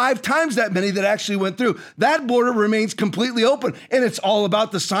probably 5 times that many that actually went through. That border remains completely open. And it's all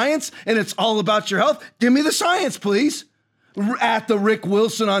about the science and it's all about your health. Give me the science, please. At the Rick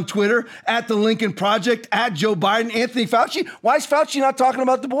Wilson on Twitter, at the Lincoln Project, at Joe Biden, Anthony Fauci. Why is Fauci not talking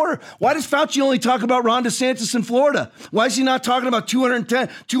about the border? Why does Fauci only talk about Ron DeSantis in Florida? Why is he not talking about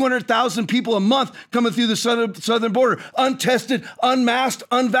 200,000 people a month coming through the southern border, untested, unmasked,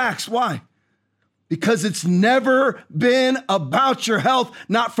 unvaxxed? Why? Because it's never been about your health,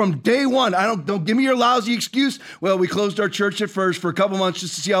 not from day one. Don't give me your lousy excuse. Well, we closed our church at first for a couple months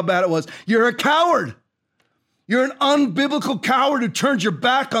just to see how bad it was. You're a coward. You're an unbiblical coward who turns your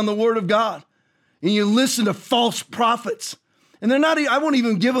back on the word of God. And you listen to false prophets. And they're not, I won't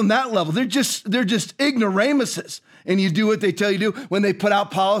even give them that level. They're just ignoramuses. And you do what they tell you to do when they put out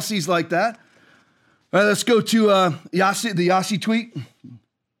policies like that. All right, let's go to the Yossi tweet.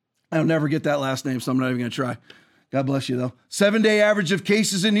 I'll never get that last name, so I'm not even going to try. God bless you, though. 7-day average of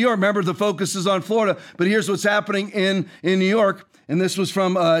cases in New York. Remember, the focus is on Florida. But here's what's happening in New York. And this was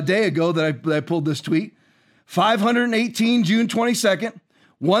from a day ago that I pulled this tweet. 518 June 22nd,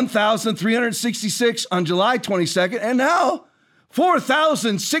 1,366 on July 22nd, and now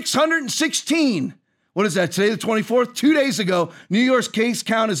 4,616. What is that, today the 24th? 2 days ago, New York's case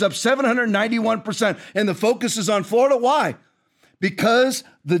count is up 791%, and the focus is on Florida. Why? because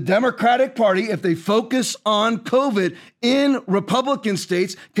the Democratic Party, if they focus on COVID in Republican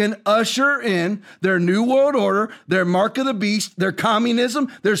states, can usher in their New World Order, their mark of the beast, their communism,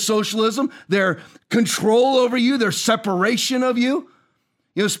 their socialism, their control over you, their separation of you.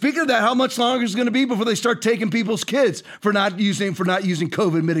 You know, speaking of that, how much longer is it going to be before they start taking people's kids for not using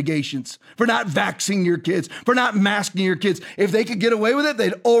COVID mitigations, for not vaccinating your kids, for not masking your kids? If they could get away with it,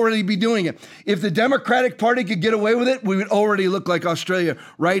 they'd already be doing it. If the Democratic Party could get away with it, we would already look like Australia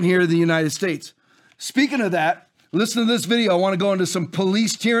right here in the United States. Speaking of that, listen to this video. I want to go into some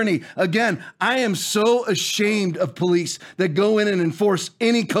police tyranny. Again, I am so ashamed of police that go in and enforce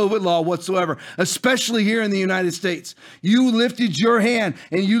any COVID law whatsoever, especially here in the United States. You lifted your hand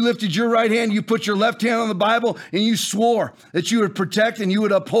and you lifted your right hand. You put your left hand on the Bible and you swore that you would protect and you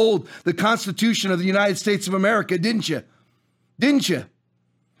would uphold the Constitution of the United States of America, didn't you? Didn't you?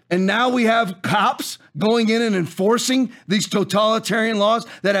 And now we have cops going in and enforcing these totalitarian laws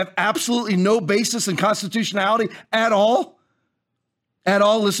that have absolutely no basis in constitutionality at all. At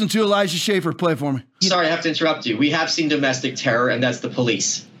all. Listen to Elijah Schaffer. Play it for me. Sorry, I have to interrupt you. We have seen domestic terror, and that's the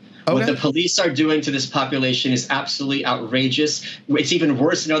police. Okay. What the police are doing to this population is absolutely outrageous. It's even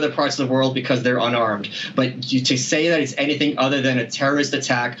worse in other parts of the world because they're unarmed. But to say that it's anything other than a terrorist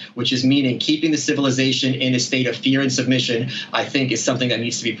attack, which is meaning keeping the civilization in a state of fear and submission, I think is something that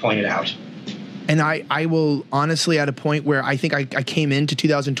needs to be pointed out. And I will honestly, at a point where I think I came into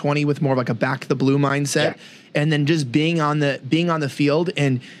 2020 with more of like a back the blue mindset, and then just being on the field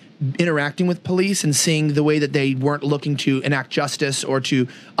and interacting with police and seeing the way that they weren't looking to enact justice or to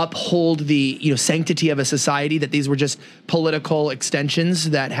uphold the sanctity of a society, that these were just political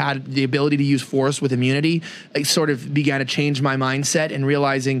extensions that had the ability to use force with immunity. I sort of began to change my mindset and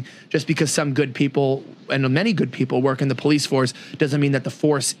realizing just because some good people and many good people work in the police force doesn't mean that the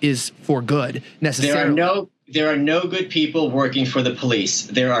force is for good necessarily. There are no good people working for the police.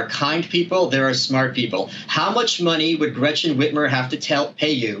 There are kind people. There are smart people. How much money would Gretchen Whitmer have to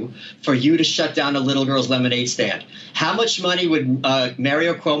pay you for you to shut down a little girl's lemonade stand? How much money would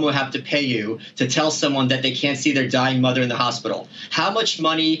Mario Cuomo have to pay you to tell someone that they can't see their dying mother in the hospital? How much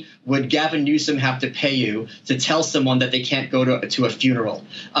money would Gavin Newsom have to pay you to tell someone that they can't go to a funeral?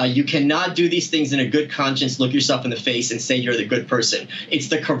 You cannot do these things in a good conscience, look yourself in the face and say you're the good person. It's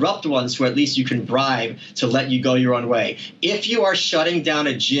the corrupt ones who at least you can bribe to let you go your own way. If you are shutting down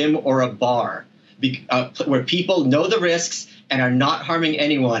a gym or a bar where people know the risks and are not harming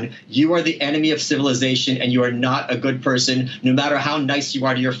anyone, you are the enemy of civilization and you are not a good person, no matter how nice you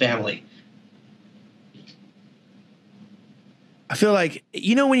are to your family. I feel like,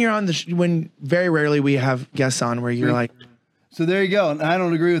 when you're on when very rarely we have guests on where you're like. So there you go. And I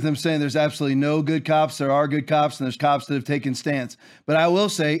don't agree with him saying there's absolutely no good cops. There are good cops and there's cops that have taken stance. But I will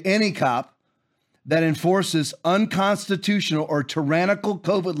say any cop that enforces unconstitutional or tyrannical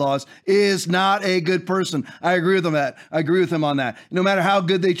COVID laws is not a good person. I agree with him on that. I agree with him on that. No matter how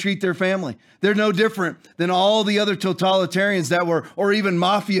good they treat their family, they're no different than all the other totalitarians that were, or even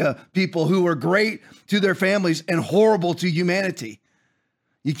mafia people who were great to their families and horrible to humanity.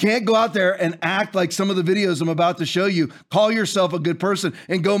 You can't go out there and act like some of the videos I'm about to show you. Call yourself a good person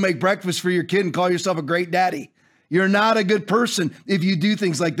and go make breakfast for your kid and call yourself a great daddy. You're not a good person if you do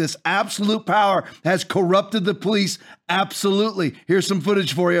things like this. Absolute power has corrupted the police. Absolutely. Here's some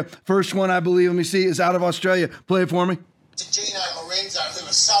footage for you. First one, I believe, let me see, is out of Australia. Play it for me. Gino Lorenzo, who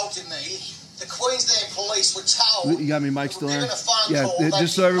assaulted me, the Queensland police were told. You got me, Mike, still there? Yeah,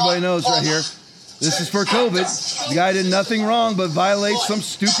 just so everybody knows right here. This is for COVID. The guy did nothing wrong but violate some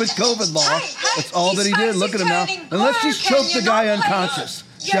stupid COVID law. That's all that he did. Look at him now. And let's just choke the guy unconscious.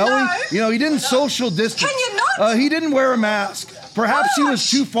 Shall we? He didn't social distance. He didn't wear a mask. Perhaps he was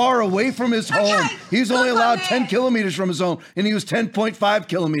too far away from his home. He was only allowed 10 kilometers from his home, and he was 10.5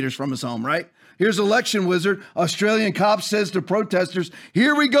 kilometers from his home, right? Here's Election Wizard. Australian cop says to protesters,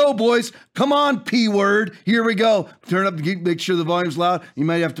 here we go, boys. Come on, P word. Here we go. Turn up, make sure the volume's loud. You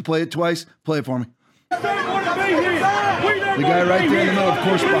might have to play it twice. Play it for me. The guy right there in the middle, of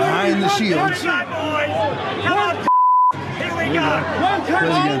course, behind the shields. Here we go. One turn.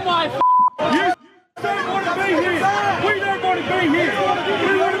 Oh my you don't want to be here. We don't want to be here.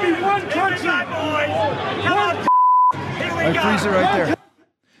 We want to be one country. Come on. Here we go. Freeze it right there.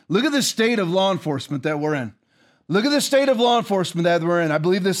 Look at the state of law enforcement that we're in. Look at the state of law enforcement that we're in. I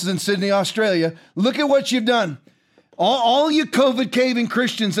believe this is in Sydney, Australia. Look at what you've done. All you COVID caving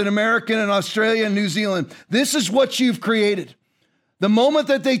Christians in America and Australia and New Zealand, this is what you've created. The moment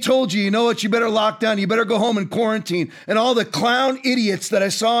that they told you, you know what, you better lock down, you better go home and quarantine, and all the clown idiots that I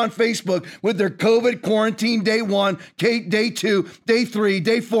saw on Facebook with their COVID quarantine day 1, day 2, day 3,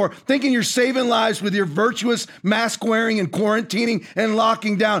 day 4, thinking you're saving lives with your virtuous mask wearing and quarantining and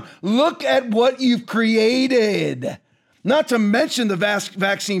locking down. Look at what you've created. Not to mention the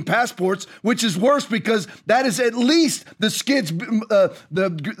vaccine passports, which is worse because that is at least the skids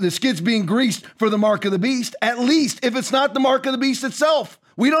being greased for the mark of the beast. At least, if it's not the mark of the beast itself.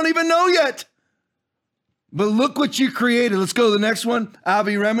 We don't even know yet. But look what you created. Let's go to the next one.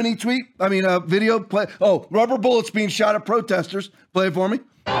 Avi Remini video. Play. Oh, rubber bullets being shot at protesters. Play it for me.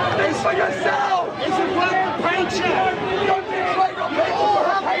 It's for yourself. It's a fucking paycheck. People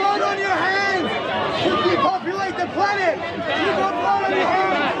have blood on your hands. You depopulate the planet. You got blood on your hands.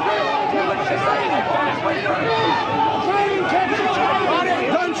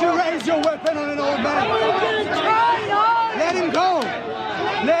 Don't you raise your weapon on an old man. Let him go.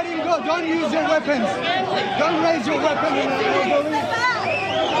 Let him go. Don't use your weapons. Don't raise your weapon on an old man.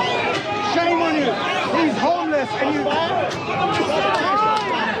 Shame on you. He's homeless and you...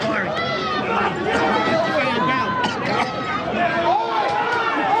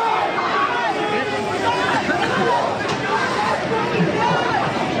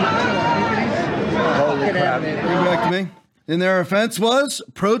 Holy crap. Bring back to me. And their offense was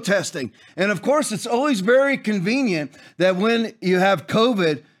protesting. And of course, it's always very convenient that when you have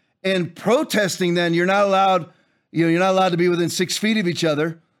COVID and protesting, then you're not allowed to be within 6 feet of each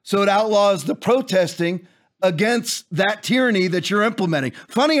other. So it outlaws the protesting against that tyranny that you're implementing.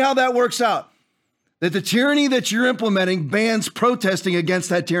 Funny how that works out. That the tyranny that you're implementing bans protesting against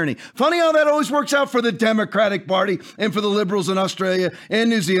that tyranny. Funny how that always works out for the Democratic Party and for the liberals in Australia and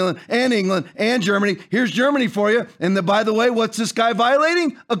New Zealand and England and Germany. Here's Germany for you. And by the way, what's this guy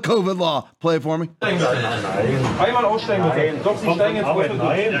violating? A COVID law. Play it for me. Einmal aussteigen bitte. Doch, Sie steigen jetzt aus.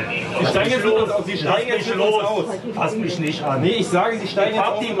 Sie steigen jetzt mit uns aus. Sie steigen jetzt mit uns aus. Fass mich nicht an. Nee, ich sage, Sie steigen jetzt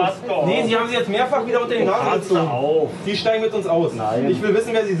aus. Nee, Sie haben sie jetzt mehrfach wieder unter den Nagel gezogen. Sie steigen mit uns aus. Nein. Ich will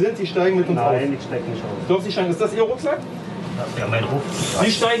wissen, wer Sie sind. Sie steigen mit uns aus. Nein, ich steige nicht aus. Doch, Sie steigen. Ist das Ihr Rucksack? Ja, mein Rucksack.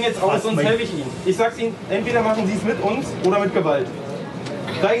 Sie steigen jetzt aus, sonst helfe ich Ihnen. Ich sag's Ihnen, entweder machen Sie es mit uns oder mit Gewalt.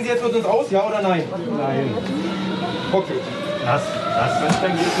 Steigen Sie jetzt mit uns aus, ja oder nein? Nein. Okay. Dann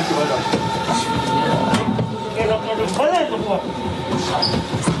steigen Sie jetzt mit Gewalt aus.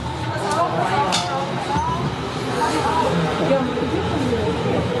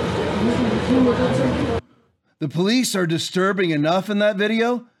 The police are disturbing enough in that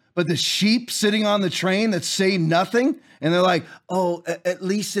video, but the sheep sitting on the train that say nothing, and they're like, oh, at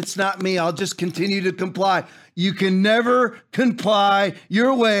least it's not me. I'll just continue to comply. You can never comply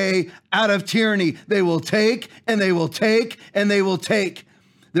your way out of tyranny. They will take, and they will take, and they will take.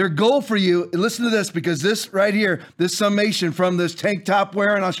 Their goal for you, listen to this, because this right here, this summation from this tank top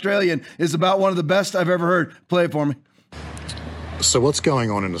wearing Australian is about one of the best I've ever heard. Play it for me. So what's going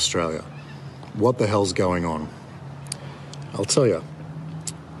on in Australia? What the hell's going on? I'll tell you.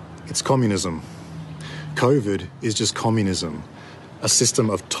 It's communism. COVID is just communism, a system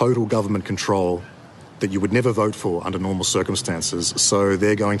of total government control that you would never vote for under normal circumstances. So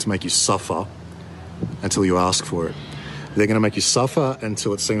they're going to make you suffer until you ask for it. They're going to make you suffer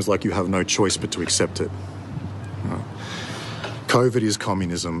until it seems like you have no choice but to accept it. COVID is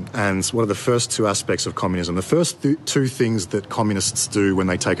communism, and what are the first two aspects of communism? The first two things that communists do when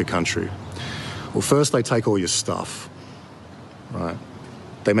they take a country. Well, first they take all your stuff, right?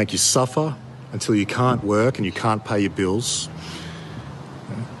 They make you suffer until you can't work and you can't pay your bills.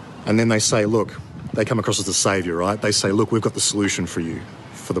 And then they say, look, they come across as the saviour, right? They say, look, we've got the solution for you,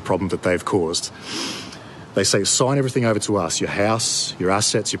 for the problem that they've caused. They say, sign everything over to us, your house, your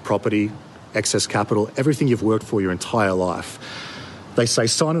assets, your property, excess capital, everything you've worked for your entire life. They say,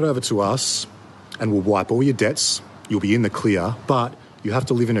 sign it over to us and we'll wipe all your debts. You'll be in the clear, but you have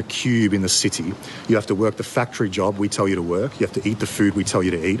to live in a cube in the city. You have to work the factory job we tell you to work. You have to eat the food we tell you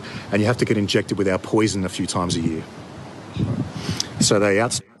to eat. And you have to get injected with our poison a few times a year. So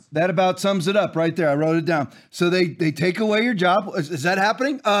that about sums it up right there. I wrote it down. So they take away your job. Is that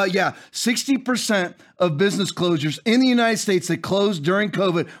happening? Yeah. 60% of business closures in the United States that closed during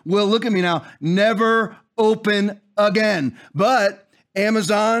COVID will, look at me now, never open again. But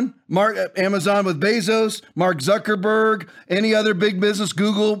Amazon with Bezos, Mark Zuckerberg, any other big business,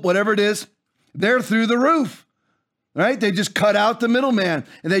 Google, whatever it is, they're through the roof, right? They just cut out the middleman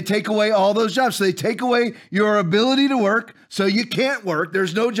and they take away all those jobs. So they take away your ability to work. So you can't work.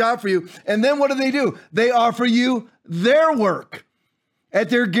 There's no job for you. And then what do? They offer you their work at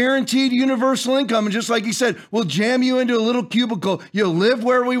their guaranteed universal income. And just like he said, we'll jam you into a little cubicle. You'll live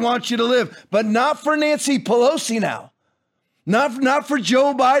where we want you to live, but not for Nancy Pelosi now. Not for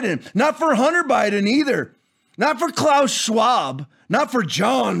Joe Biden, not for Hunter Biden either, not for Klaus Schwab, not for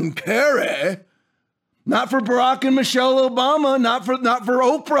John Kerry, not for Barack and Michelle Obama, not for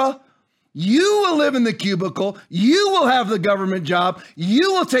Oprah. You will live in the cubicle. You will have the government job.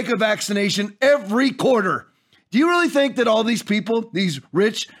 You will take a vaccination every quarter. Do you really think that all these people, these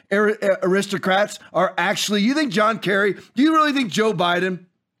rich aristocrats, are actually, you think John Kerry, do you really think Joe Biden,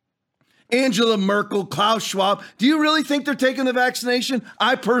 Angela Merkel, Klaus Schwab, do you really think they're taking the vaccination?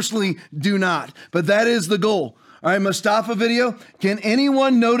 I personally do not, but that is the goal. All right, Mustafa video. Can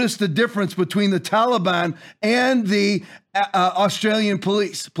anyone notice the difference between the Taliban and the Australian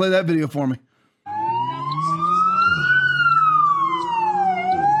police? Play that video for me.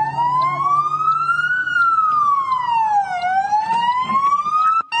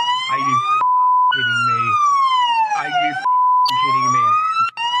 Are you kidding me? Are you kidding me?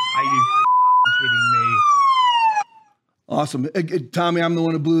 Are you kidding me? Awesome. Tommy, I'm the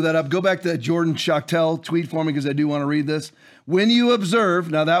one who blew that up. Go back to that Jordan Schachtel tweet for me because I do want to read this. When you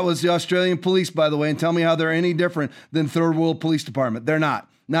observe, now that was the Australian police, by the way, and tell me how they're any different than Third World Police Department. They're not.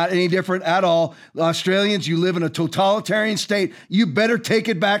 Not any different at all. The Australians, you live in a totalitarian state. You better take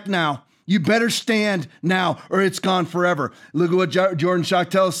it back now. You better stand now or it's gone forever. Look at what Jordan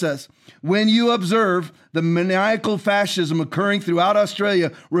Schachtel says. When you observe the maniacal fascism occurring throughout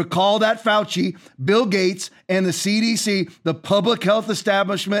Australia, recall that Fauci, Bill Gates, and the CDC, the public health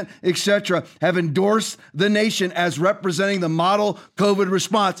establishment, etc., have endorsed the nation as representing the model COVID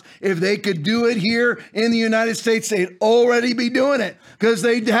response. If they could do it here in the United States, they'd already be doing it because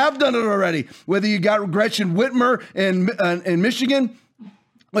they have done it already. Whether you got Gretchen Whitmer in Michigan,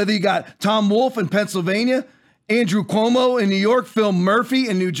 whether you got Tom Wolf in Pennsylvania, Andrew Cuomo in New York, Phil Murphy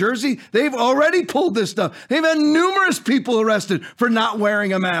in New Jersey, they've already pulled this stuff. They've had numerous people arrested for not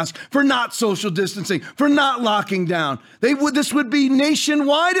wearing a mask, for not social distancing, for not locking down. This would be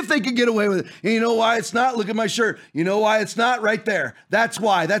nationwide if they could get away with it. And you know why it's not? Look at my shirt. You know why it's not? Right there. That's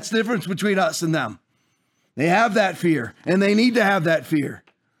why. That's the difference between us and them. They have that fear, and they need to have that fear.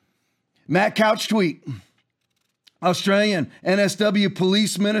 Matt Couch tweet. Australian NSW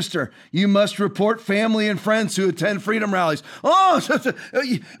police minister, you must report family and friends who attend freedom rallies. Oh,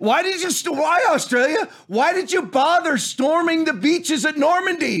 why Australia? Why did you bother storming the beaches at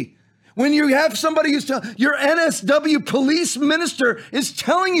Normandy? When you have somebody who's your NSW police minister is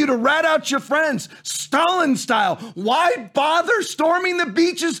telling you to rat out your friends, Stalin style. Why bother storming the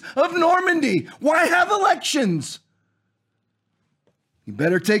beaches of Normandy? Why have elections? You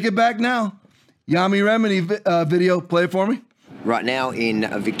better take it back now. Yami Remini video, play it for me. Right now in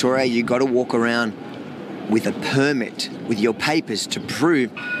Victoria, you got to walk around with a permit, with your papers to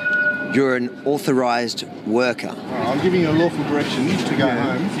prove you're an authorised worker. I'm giving you a lawful direction to go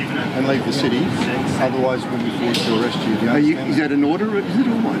home and leave the city. Otherwise, we'll be forced to arrest you. Is that an order? Is it or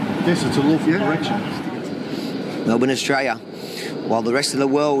what? Yes, it's a lawful direction. Melbourne, Australia, while the rest of the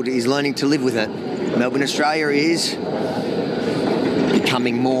world is learning to live with it, Melbourne, Australia is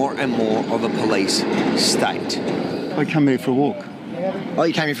becoming more and more of a police state. I come here for a walk. Oh,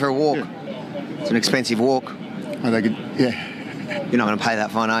 you came here for a walk? Yeah. It's an expensive walk. Oh, they could, yeah. You're not going to pay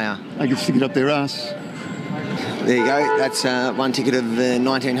that fine, are you? They could stick it up their ass. There you go. That's one ticket of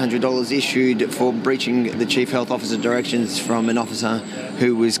 $1,900 issued for breaching the Chief Health Officer directions from an officer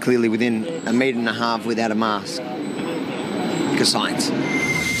who was clearly within 1.5 meters without a mask. Because science.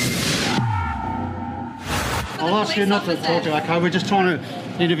 I'll ask you not to talk to, okay? We're just trying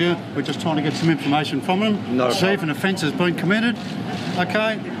to interview, we're just trying to get some information from them, see if an offence has been committed,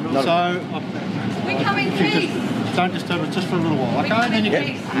 okay? We're coming, please. Don't disturb us just for a little while, okay? Then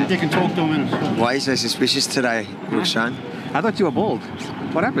you can talk to a minute. Why are you so suspicious today, Rukshan? I thought you were bald.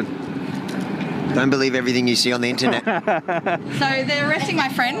 What happened? Don't believe everything you see on the internet. So they're arresting my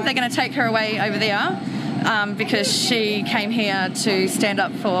friend. They're going to take her away over there because she came here to stand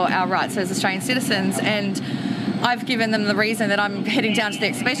up for our rights as Australian citizens, and I've given them the reason that I'm heading down to the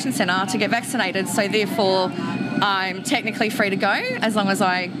exhibition centre to get vaccinated, so therefore I'm technically free to go as long as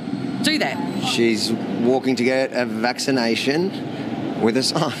I do that. She's walking to get a vaccination with a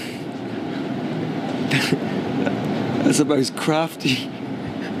sign. That's the most crafty.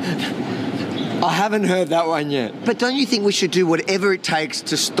 I haven't heard that one yet. But don't you think we should do whatever it takes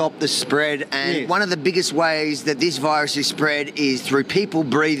to stop the spread? And one of the biggest ways that this virus is spread is through people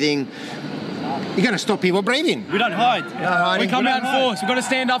breathing. You're going to stop people breathing. We don't hide. We come out in force. We've got to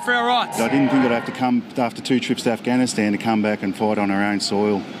stand up for our rights. I didn't think I'd have to come after 2 trips to Afghanistan to come back and fight on our own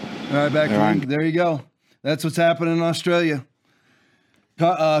soil. All right, there you go. That's what's happening in Australia.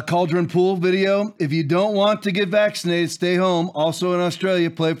 Cauldron Pool video. If you don't want to get vaccinated, stay home. Also in Australia,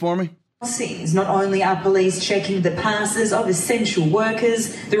 play it for me. Scenes. Not only are police checking the passes of essential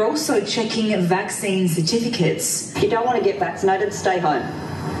workers, they're also checking vaccine certificates. If you don't want to get vaccinated, stay home.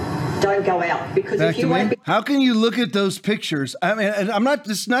 Don't go out, because Back if you won't be... How can you look at those pictures? I mean, and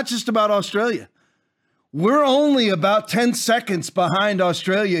it's not just about Australia. We're only about 10 seconds behind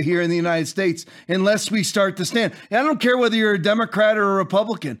Australia here in the United States unless we start to stand. And I don't care whether you're a Democrat or a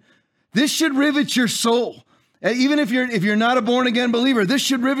Republican. This should rivet your soul. Even if you're not a born-again believer, this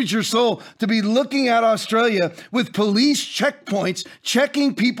should rivet your soul to be looking at Australia with police checkpoints,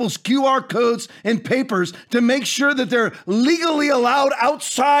 checking people's QR codes and papers to make sure that they're legally allowed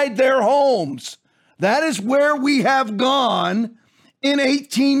outside their homes. That is where we have gone in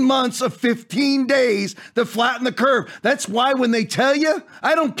 18 months of 15 days to flatten the curve. That's why when they tell you,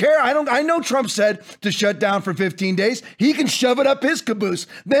 I don't care. I know Trump said to shut down for 15 days. He can shove it up his caboose.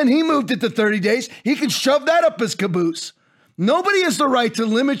 Then he moved it to 30 days. He can shove that up his caboose. Nobody has the right to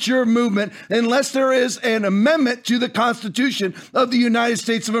limit your movement unless there is an amendment to the Constitution of the United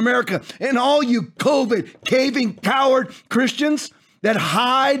States of America. And all you COVID caving coward Christians that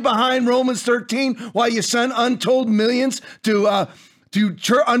hide behind Romans 13 while you send untold millions to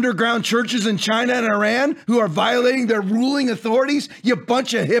underground churches in China and Iran who are violating their ruling authorities, you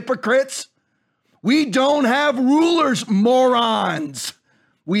bunch of hypocrites. We don't have rulers, morons.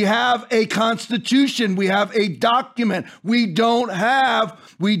 We have a constitution. We have a document. We don't have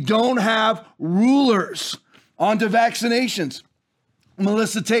rulers. On to vaccinations.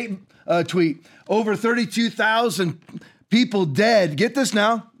 Melissa Tate tweet, over 32,000 people dead. Get this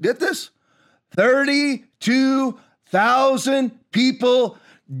now. Get this. 32,000 people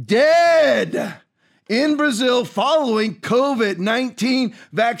dead in Brazil following COVID-19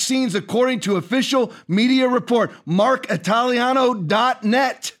 vaccines, according to official media report,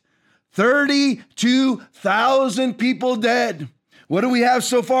 markitaliano.net. 32,000 people dead. What do we have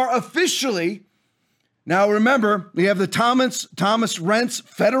so far officially? Now, remember, we have the Thomas Rentz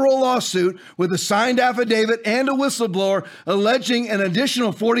federal lawsuit with a signed affidavit and a whistleblower alleging an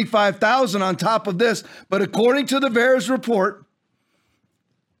additional 45,000 on top of this. But according to the VAERS report,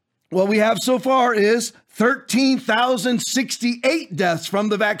 what we have so far is 13,068 deaths from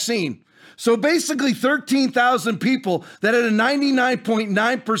the vaccine. So basically 13,000 people that had a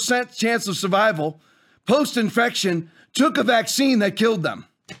 99.9% chance of survival post-infection took a vaccine that killed them.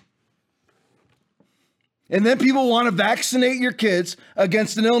 And then people want to vaccinate your kids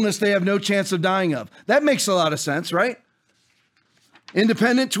against an illness they have no chance of dying of. That makes a lot of sense, right?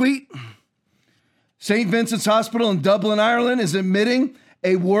 Independent tweet. St. Vincent's Hospital in Dublin, Ireland is admitting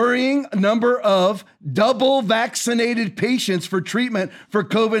a worrying number of double vaccinated patients for treatment for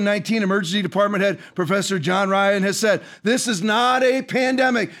COVID-19. Emergency Department head Professor John Ryan has said, this is not a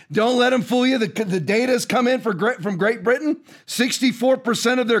pandemic. Don't let them fool you. The data has come in from Great Britain.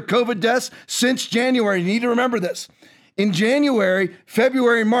 64% of their COVID deaths since January. You need to remember this. In January,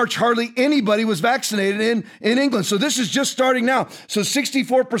 February, March, hardly anybody was vaccinated in England. So this is just starting now. So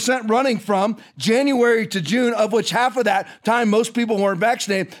 64% running from January to June, of which half of that time most people weren't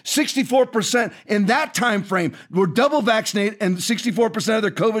vaccinated. 64% in that time frame were double vaccinated, and 64% of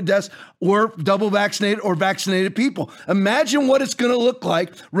their COVID deaths were double vaccinated or vaccinated people. Imagine what it's going to look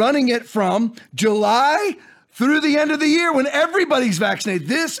like running it from July through the end of the year when everybody's vaccinated.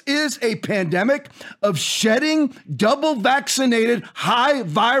 This is a pandemic of shedding double vaccinated, high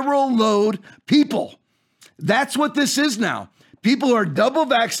viral load people. That's what this is now. People are double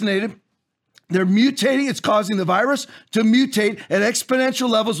vaccinated. They're mutating. It's causing the virus to mutate at exponential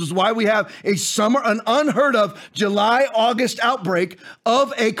levels, which is why we have an unheard of July, August outbreak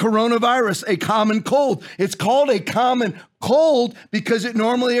of a coronavirus, a common cold. It's called a common cold because it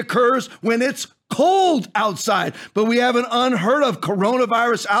normally occurs when it's cold outside, but we have an unheard of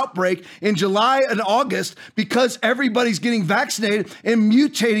coronavirus outbreak in July and August because everybody's getting vaccinated and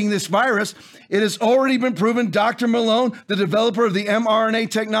mutating this virus. It has already been proven. Dr. Malone, the developer of the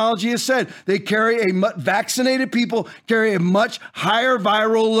mRNA technology, has said vaccinated people carry a much higher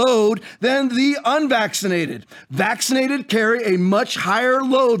viral load than the unvaccinated. Vaccinated carry a much higher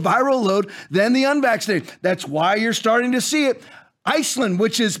viral load than the unvaccinated. That's why you're starting to see it. Iceland,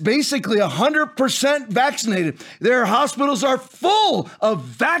 which is basically 100% vaccinated. Their hospitals are full of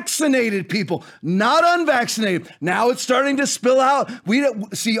vaccinated people, not unvaccinated. Now it's starting to spill out.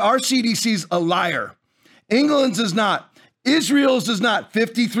 Our CDC's a liar. England's is not. Israel's is not.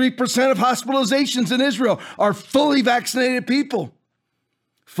 53% of hospitalizations in Israel are fully vaccinated people.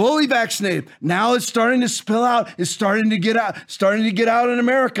 fully vaccinated. Now it's starting to spill out. It's starting to get out in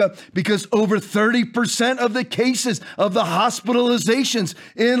America because over 30% of the cases of the hospitalizations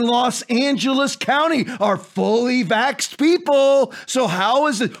in Los Angeles County are fully vaxxed people. So how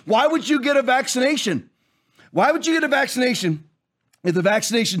is it? Why would you get a vaccination? Why would you get a vaccination if the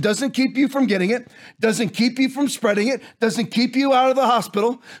vaccination doesn't keep you from getting it, doesn't keep you from spreading it, doesn't keep you out of the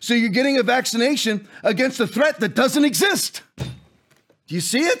hospital? So you're getting a vaccination against a threat that doesn't exist. Do you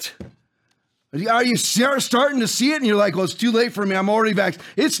see it? Are you starting to see it? And you're like, well, it's too late for me. I'm already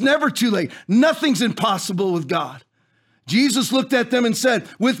vaccinated. It's never too late. Nothing's impossible with God. Jesus looked at them and said,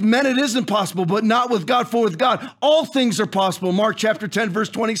 with men it is impossible, but not with God, for with God all things are possible. Mark chapter 10, verse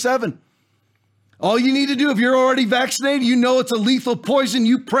 27. All you need to do, if you're already vaccinated, you know it's a lethal poison.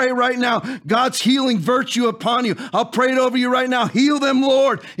 You pray right now. God's healing virtue upon you. I'll pray it over you right now. Heal them,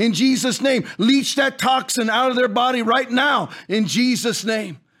 Lord, in Jesus' name. Leach that toxin out of their body right now, in Jesus'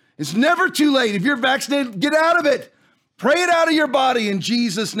 name. It's never too late. If you're vaccinated, get out of it. Pray it out of your body in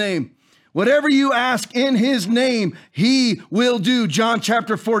Jesus' name. Whatever you ask in his name, he will do. John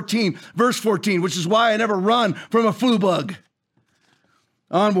chapter 14, verse 14, which is why I never run from a flu bug.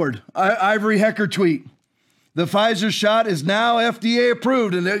 Onward. Ivory Hecker tweet. The Pfizer shot is now FDA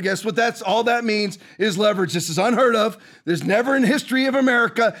approved. And guess what? That's all that means is leverage. This is unheard of. There's never in history of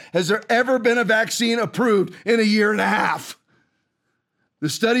America has there ever been a vaccine approved in a year and a half. The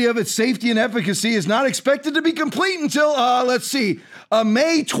study of its safety and efficacy is not expected to be complete until,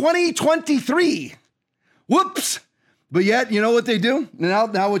 May 2023. Whoops. But yet, you know what they do?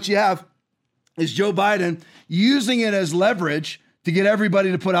 Now what you have is Joe Biden using it as leverage to get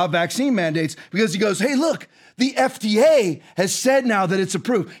everybody to put out vaccine mandates because he goes, hey, look, the FDA has said now that it's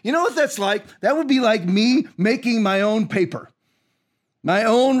approved. You know what that's like? That would be like me making my own paper, my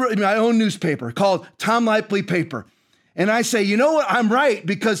own newspaper called Tom Leipley Paper. And I say, you know what? I'm right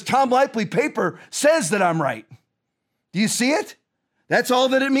because Tom Leipley Paper says that I'm right. Do you see it? That's all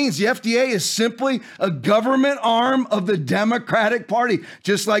that it means. The FDA is simply a government arm of the Democratic Party,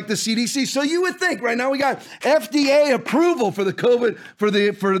 just like the CDC. So you would think right now we got FDA approval for the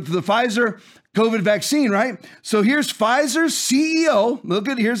Pfizer COVID vaccine, right? So here's Pfizer's CEO. Look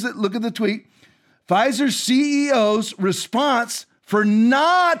at the tweet. Pfizer's CEO's response for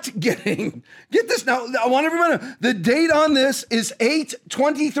not getting. Get this now. I want everyone to know the date on this is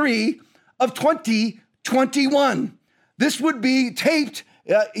 8/23 of 2021. This would be taped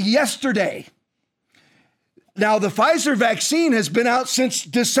yesterday. Now, the Pfizer vaccine has been out since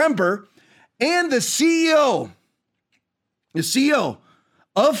December, and the CEO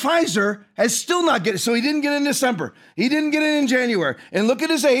of Pfizer has still not get it. So he didn't get it in December. He didn't get it in January. And look at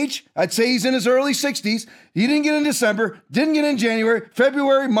his age. I'd say he's in his early 60s. He didn't get it in December, didn't get it in January,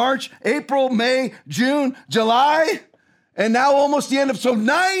 February, March, April, May, June, July, and now almost the end of, so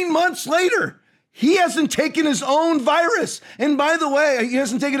 9 months later, he hasn't taken his own virus. And by the way, he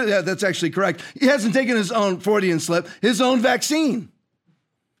hasn't taken it. Yeah, that's actually correct. He hasn't taken his own Freudian slip, his own vaccine.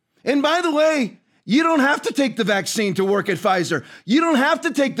 And by the way, you don't have to take the vaccine to work at Pfizer. You don't have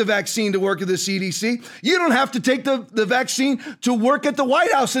to take the vaccine to work at the CDC. You don't have to take the vaccine to work at the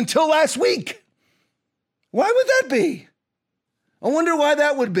White House until last week. Why would that be? I wonder why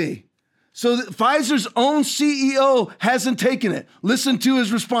that would be. So Pfizer's own CEO hasn't taken it. Listen to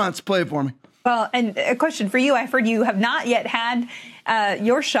his response. Play it for me. Well, and a question for you. I've heard you have not yet had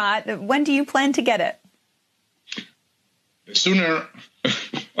your shot. When do you plan to get it? The sooner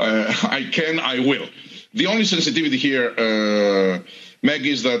I can, I will. The only sensitivity here, Meg,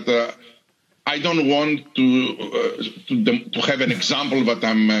 is that I don't want to have an example that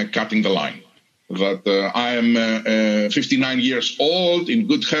I'm cutting the line. That I am 59 years old, in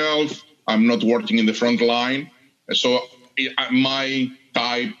good health. I'm not working in the front line. So my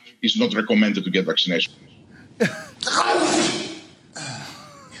type is not recommended to get vaccination.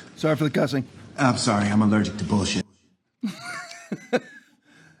 Sorry for the cussing. I'm sorry. I'm allergic to bullshit.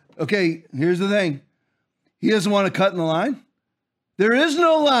 Okay, here's the thing. He doesn't want to cut in the line. There is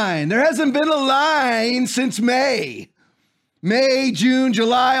no line. There hasn't been a line since May. May, June,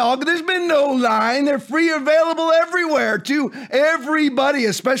 July, August. There's been no line. They're free, available everywhere to everybody,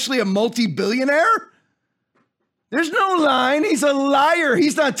 especially a multi-billionaire. There's no line. He's a liar.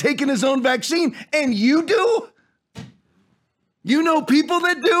 He's not taking his own vaccine. And you do? You know people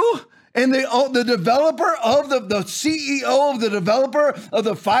that do? And the developer of the CEO of the developer of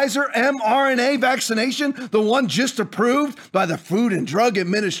the Pfizer mRNA vaccination, the one just approved by the Food and Drug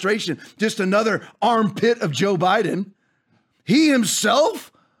Administration, just another armpit of Joe Biden. He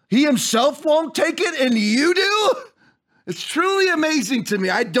himself won't take it and you do? It's truly amazing to me.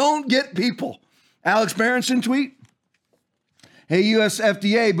 I don't get people. Alex Berenson tweet. Hey, US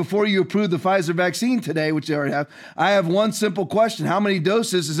FDA, before you approve the Pfizer vaccine today, which they already have, I have one simple question. How many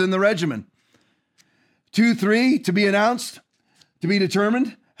doses is in the regimen? 2, 3 to be announced, to be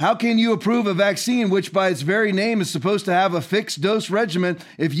determined? How can you approve a vaccine which by its very name is supposed to have a fixed dose regimen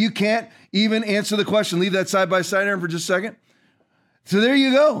if you can't even answer the question? Leave that side by side, Aaron, for just a second. So there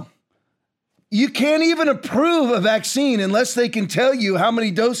you go. You can't even approve a vaccine unless they can tell you how many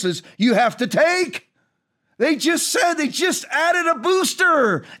doses you have to take. They just said they just added a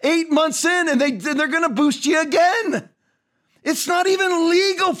booster 8 months in, and they're going to boost you again. It's not even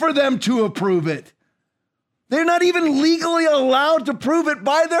legal for them to approve it. They're not even legally allowed to prove it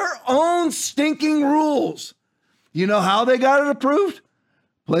by their own stinking rules. You know how they got it approved?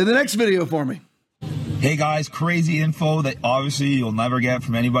 Play the next video for me. Hey guys, crazy info that obviously you'll never get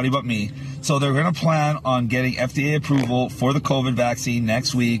from anybody but me. So they're going to plan on getting FDA approval for the COVID vaccine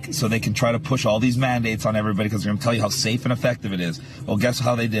next week so they can try to push all these mandates on everybody because they're going to tell you how safe and effective it is. Well, guess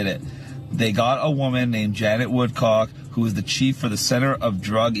how they did it? They got a woman named Janet Woodcock, who is the chief for the Center of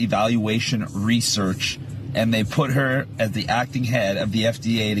Drug Evaluation Research, and they put her as the acting head of the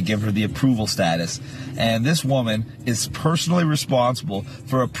FDA to give her the approval status. And this woman is personally responsible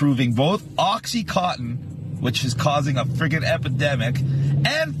for approving both OxyContin, which is causing a friggin' epidemic,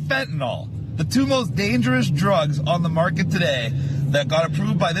 and fentanyl, the two most dangerous drugs on the market today that got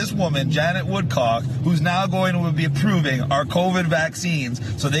approved by this woman, Janet Woodcock, who's now going to be approving our COVID vaccines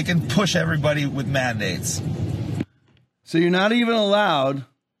so they can push everybody with mandates. So you're not even allowed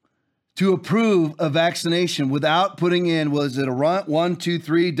to approve a vaccination without putting in, was it a 1, 2,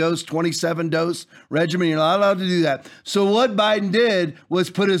 3 dose, 27 dose regimen? You're not allowed to do that. So what Biden did was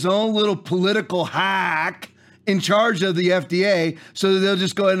put his own little political hack in charge of the FDA so that they'll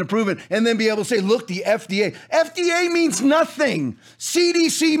just go ahead and approve it and then be able to say, look, the FDA means nothing.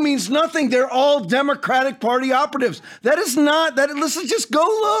 CDC means nothing. They're all Democratic Party operatives. That is not, let's just go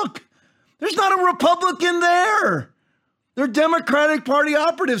look. There's not a Republican there. They're Democratic Party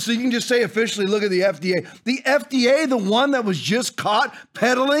operatives, so you can just say officially, look at the FDA. The FDA, the one that was just caught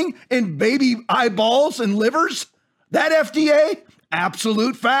peddling in baby eyeballs and livers? That FDA?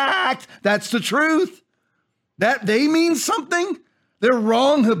 Absolute fact. That's the truth. That they mean something? They're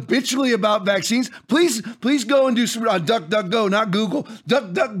wrong habitually about vaccines. Please go and do some DuckDuckGo, not Google.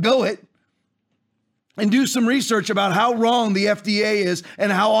 DuckDuckGo it. And do some research about how wrong the FDA is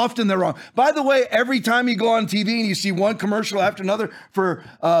and how often they're wrong. By the way, every time you go on TV and you see one commercial after another for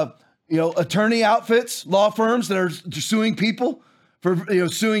attorney outfits, law firms that are suing people for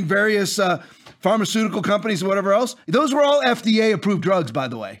suing various pharmaceutical companies and whatever else, those were all FDA approved drugs, by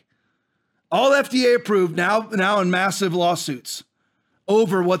the way. All FDA approved now in massive lawsuits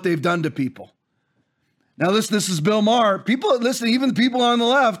over what they've done to people. Now, listen, this is Bill Maher. People, listen, even the people on the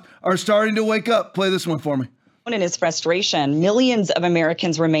left are starting to wake up. Play this one for me. In his frustration, millions of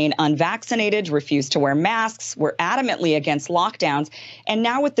Americans remain unvaccinated, refuse to wear masks, were adamantly against lockdowns. And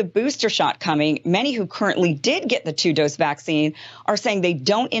now with the booster shot coming, many who currently did get the 2-dose vaccine are saying they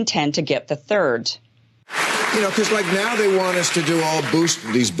don't intend to get the third. You know, because like now they want us to do all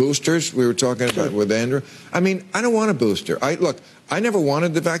these boosters we were talking about with Andrew. I mean, I don't want a booster. I never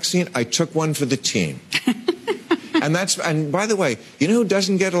wanted the vaccine. I took one for the team. And by the way, you know who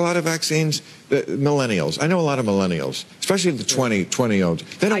doesn't get a lot of vaccines? The millennials. I know a lot of millennials, especially the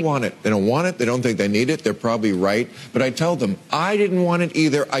 20-year-olds. They don't want it. They don't want it. They don't think they need it. They're probably right. But I tell them, I didn't want it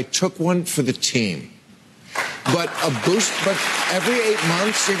either. I took one for the team. But every 8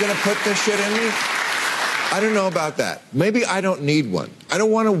 months you're going to put this shit in me? I don't know about that. Maybe I don't need one. I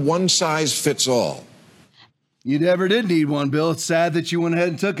don't want a one-size-fits-all. You never did need one, Bill. It's sad that you went ahead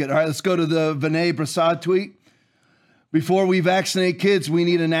and took it. All right, let's go to the Vinay Prasad tweet. Before we vaccinate kids, we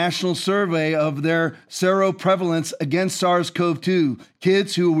need a national survey of their seroprevalence against SARS-CoV-2.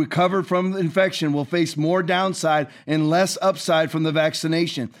 Kids who recovered from the infection will face more downside and less upside from the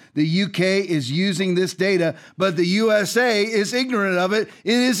vaccination. The UK is using this data, but the USA is ignorant of it.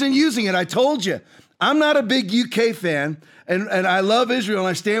 It isn't using it. I told you. I'm not a big UK fan, and I love Israel, and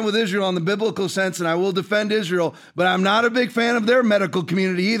I stand with Israel in the biblical sense, and I will defend Israel, but I'm not a big fan of their medical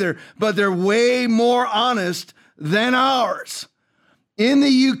community either, but they're way more honest than ours. In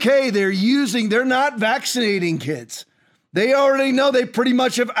the UK, they're not vaccinating kids. They already know, they pretty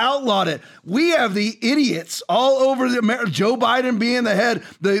much have outlawed it. We have the idiots all over Joe Biden being the head,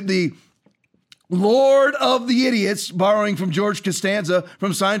 the Lord of the idiots, borrowing from George Costanza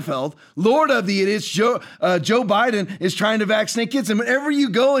from Seinfeld. Lord of the idiots, Joe Biden is trying to vaccinate kids. And whenever you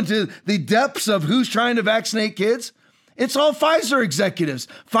go into the depths of who's trying to vaccinate kids, it's all Pfizer executives.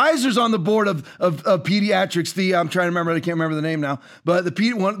 Pfizer's on the board of pediatrics. I'm trying to remember. I can't remember the name now. But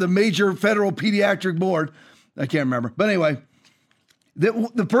the major federal pediatric board. I can't remember. But anyway,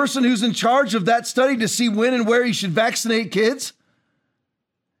 The person who's in charge of that study to see when and where you should vaccinate kids,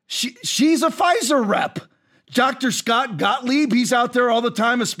 she's a Pfizer rep. Dr. Scott Gottlieb, he's out there all the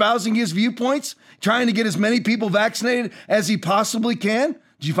time espousing his viewpoints, trying to get as many people vaccinated as he possibly can.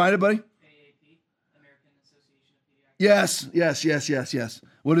 Did you find it, buddy? AAP, American Association of Pediatrics. Yes.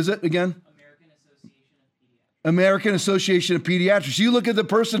 What is it again? American Association of Pediatrics. You look at the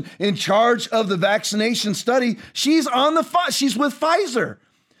person in charge of the vaccination study, she's with Pfizer.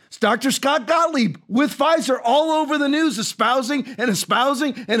 It's Dr. Scott Gottlieb with Pfizer all over the news, espousing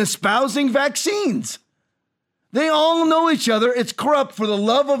vaccines. They all know each other. It's corrupt, for the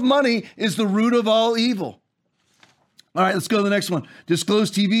love of money is the root of all evil. All right, let's go to the next one.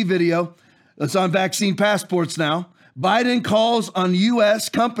 Disclosed TV video. It's on vaccine passports now. Biden calls on U.S.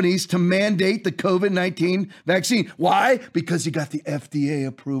 companies to mandate the COVID-19 vaccine. Why? Because he got the FDA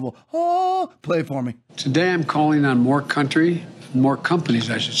approval. Oh, play it for me. Today, I'm calling on more companies,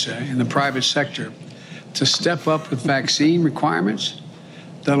 I should say, in the private sector to step up with vaccine requirements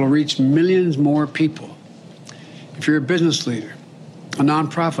that'll reach millions more people. If you're a business leader, a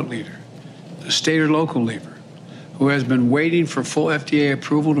nonprofit leader, a state or local leader who has been waiting for full FDA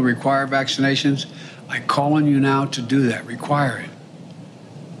approval to require vaccinations, I call on you now to do that. Require it.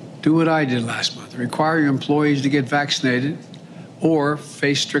 Do what I did last month. Require your employees to get vaccinated or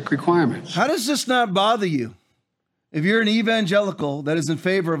face strict requirements. How does this not bother you? If you're an evangelical that is in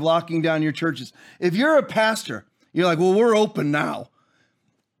favor of locking down your churches, if you're a pastor, you're like, well, we're open now.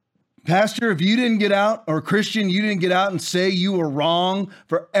 Pastor, if you didn't get out, or Christian, you didn't get out and say you were wrong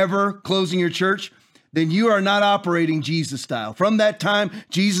for ever closing your church, then you are not operating Jesus style. From that time,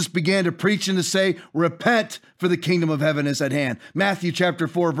 Jesus began to preach and to say, repent, for the kingdom of heaven is at hand. Matthew chapter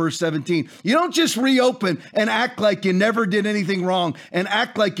 4, verse 17. You don't just reopen and act like you never did anything wrong and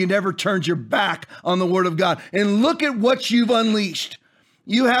act like you never turned your back on the word of God. And look at what you've unleashed.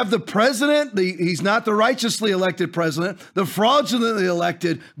 You have the president, he's not the righteously elected president, the fraudulently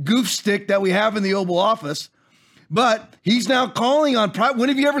elected goofstick that we have in the Oval Office. But he's now calling on pride. When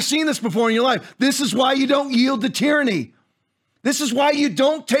have you ever seen this before in your life? This is why you don't yield to tyranny. This is why you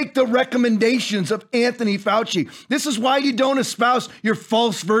don't take the recommendations of Anthony Fauci. This is why you don't espouse your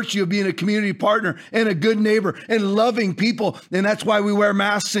false virtue of being a community partner and a good neighbor and loving people. And that's why we wear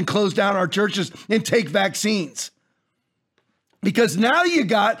masks and close down our churches and take vaccines. Because now you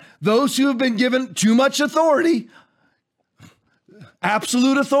got those who have been given too much authority.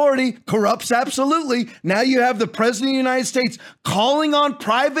 Absolute authority corrupts absolutely. Now you have the president of the United States calling on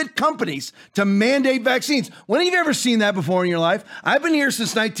private companies to mandate vaccines. When have you ever seen that before in your life? I've been here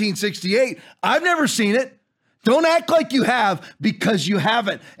since 1968. I've never seen it. Don't act like you have, because you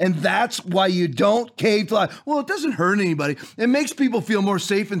haven't. And that's why you don't cave to lie. Well, it doesn't hurt anybody. It makes people feel more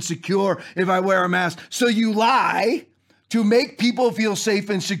safe and secure if I wear a mask. So you lie to make people feel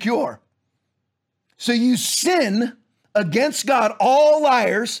safe and secure. So you sin against God. All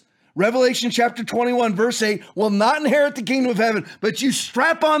liars, Revelation chapter 21, verse 8, will not inherit the kingdom of heaven. But you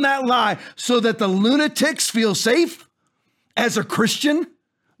strap on that lie so that the lunatics feel safe as a Christian.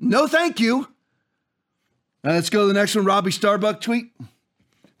 No, thank you. Now let's go to the next one. Robbie Starbuck tweet.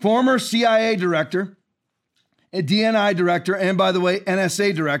 Former CIA director, a DNI director, and by the way,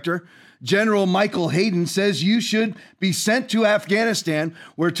 NSA director, General Michael Hayden says you should be sent to Afghanistan,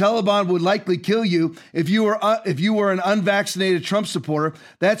 where Taliban would likely kill you if you were an unvaccinated Trump supporter.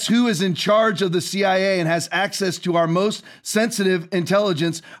 That's who is in charge of the CIA and has access to our most sensitive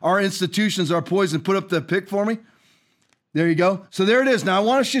intelligence. Our institutions are poisoned. Put up the pic for me. There you go. So there it is. Now I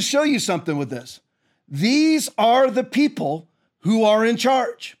want to just show you something with this. These are the people who are in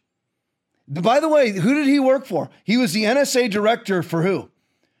charge. By the way, who did he work for? He was the NSA director for who?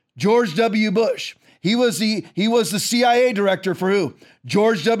 George W. Bush. He was the CIA director for who?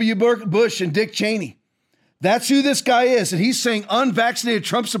 George W. Bush and Dick Cheney. That's who this guy is. And he's saying unvaccinated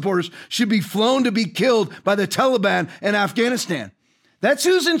Trump supporters should be flown to be killed by the Taliban in Afghanistan. That's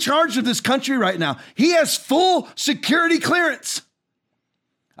who's in charge of this country right now. He has full security clearance.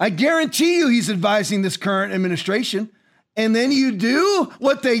 I guarantee you he's advising this current administration. And then you do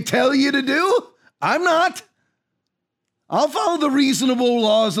what they tell you to do? I'm not. I'll follow the reasonable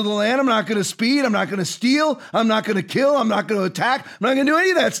laws of the land. I'm not going to speed. I'm not going to steal. I'm not going to kill. I'm not going to attack. I'm not going to do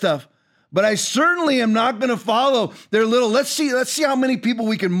any of that stuff. But I certainly am not going to follow their little, let's see how many people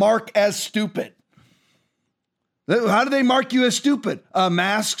we can mark as stupid. How do they mark you as stupid?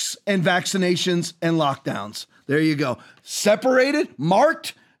 Masks and vaccinations and lockdowns. There you go. Separated,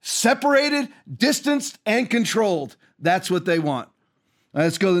 marked, separated, distanced, and controlled. That's what they want.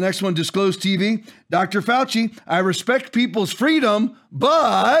 Let's go to the next one. Disclosed TV. Dr. Fauci, I respect people's freedom,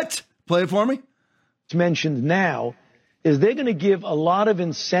 but play it for me. It's mentioned now is they're going to give a lot of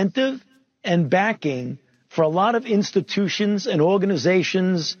incentive and backing for a lot of institutions and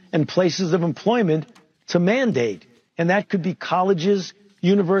organizations and places of employment to mandate. And that could be colleges,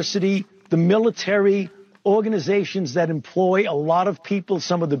 university, the military, organizations that employ a lot of people.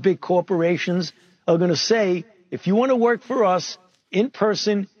 Some of the big corporations are going to say, if you want to work for us in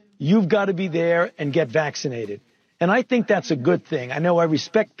person, you've got to be there and get vaccinated. And I think that's a good thing. I know I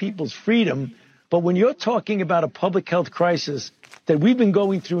respect people's freedom, but when you're talking about a public health crisis that we've been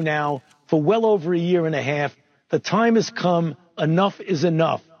going through now for well over a year and a half, the time has come. Enough is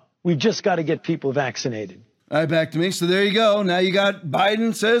enough. We've just got to get people vaccinated. All right, back to me. So there you go. Now you got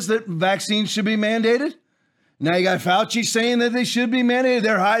Biden says that vaccines should be mandated. Now you got Fauci saying that they should be mandated.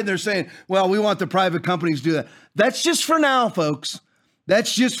 They're hiding. They're saying, well, we want the private companies to do that. That's just for now, folks.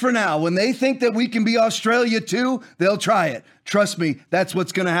 That's just for now. When they think that we can be Australia too, they'll try it. Trust me, that's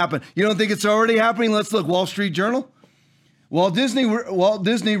what's going to happen. You don't think it's already happening? Let's look. Wall Street Journal. Walt Disney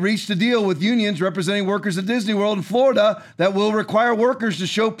reached a deal with unions representing workers at Disney World in Florida that will require workers to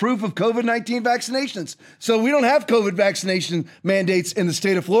show proof of COVID-19 vaccinations. So we don't have COVID vaccination mandates in the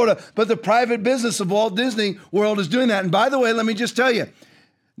state of Florida, but the private business of Walt Disney World is doing that. And by the way, let me just tell you,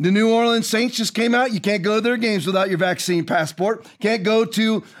 the New Orleans Saints just came out. You can't go to their games without your vaccine passport. Can't go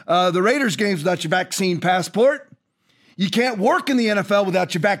to the Raiders games without your vaccine passport. You can't work in the NFL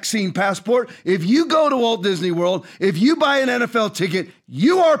without your vaccine passport. If you go to Walt Disney World, if you buy an NFL ticket,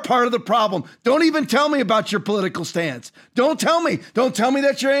 you are part of the problem. Don't even tell me about your political stance. Don't tell me. Don't tell me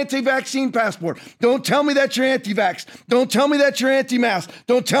that you're anti-vaccine passport. Don't tell me that you're anti-vax. Don't tell me that you're anti-mask.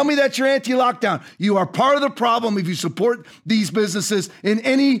 Don't tell me that you're anti-lockdown. You are part of the problem if you support these businesses in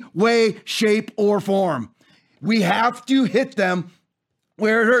any way, shape, or form. We have to hit them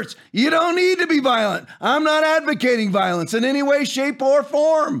where it hurts. You don't need to be violent. I'm not advocating violence in any way, shape, or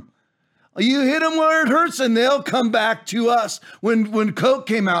form. You hit them where it hurts, and they'll come back to us. When Coke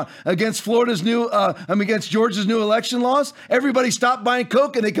came out against against Georgia's new election laws, everybody stopped buying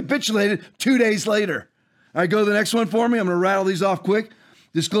Coke, and they capitulated 2 days later. All right, go to the next one for me. I'm going to rattle these off quick.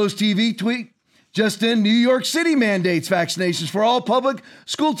 Disclosed TV tweet. Just in, New York City mandates vaccinations for all public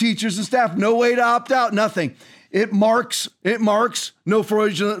school teachers and staff. No way to opt out. Nothing. It marks, no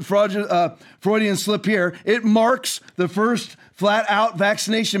Freudian slip here. It marks the first flat out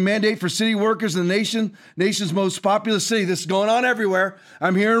vaccination mandate for city workers in the nation's most populous city. This is going on everywhere.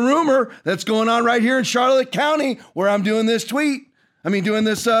 I'm hearing rumor that's going on right here in Charlotte County where I'm doing this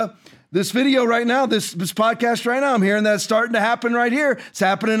this video right now, this podcast right now. I'm hearing that it's starting to happen right here. It's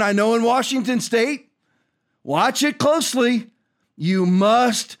happening, I know, in Washington State. Watch it closely. You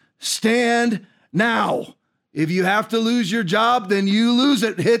must stand now. If you have to lose your job, then you lose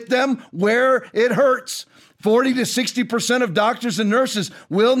it. Hit them where it hurts. 40 to 60% of doctors and nurses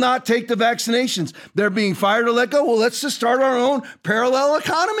will not take the vaccinations. They're being fired or let go. Well, let's just start our own parallel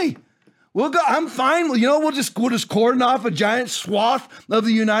economy. We'll go. I'm fine. We'll just cordon off a giant swath of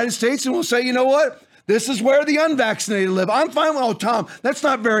the United States, and we'll say, you know what? This is where the unvaccinated live. I'm fine. Oh, Tom, that's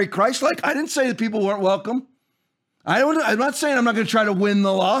not very Christ-like. I didn't say that people weren't welcome. I'm not saying I'm not going to try to win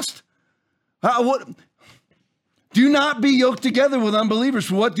the lost. Do not be yoked together with unbelievers.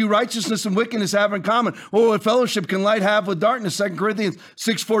 For what do righteousness and wickedness have in common? Or what fellowship can light have with darkness? 2 Corinthians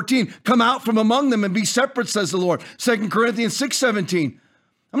 6:14. Come out from among them and be separate, says the Lord. 2 Corinthians 6:17.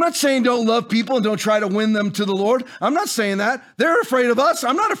 I'm not saying don't love people and don't try to win them to the Lord. I'm not saying that. They're afraid of us.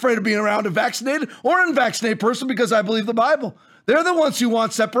 I'm not afraid of being around a vaccinated or unvaccinated person because I believe the Bible. They're the ones who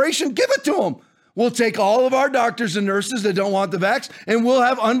want separation. Give it to them. We'll take all of our doctors and nurses that don't want the vax, and we'll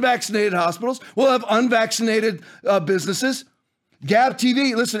have unvaccinated hospitals. We'll have unvaccinated businesses. Gab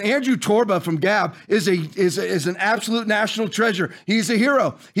TV. Listen, Andrew Torba from Gab is an absolute national treasure. He's a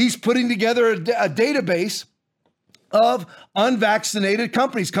hero. He's putting together a database of unvaccinated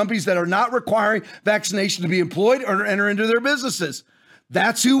companies that are not requiring vaccination to be employed or enter into their businesses.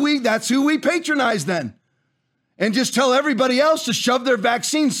 That's who we patronize then. And just tell everybody else to shove their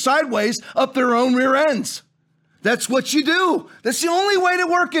vaccines sideways up their own rear ends. That's what you do. That's the only way to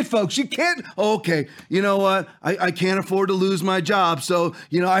work it, folks. You can't, okay, you know what? I can't afford to lose my job. So,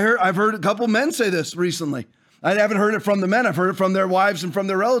 I've heard a couple men say this recently. I haven't heard it from the men. I've heard it from their wives and from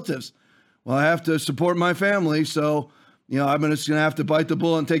their relatives. Well, I have to support my family, so, I'm just going to have to bite the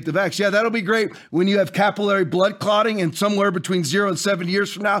bullet and take the vax. Yeah, that'll be great. When you have capillary blood clotting and somewhere between 0 and 7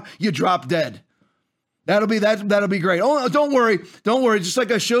 years from now, you drop dead. That'll be great. Oh, don't worry. Just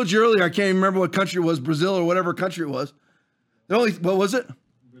like I showed you earlier, I can't even remember what country it was, Brazil or whatever country it was. What was it?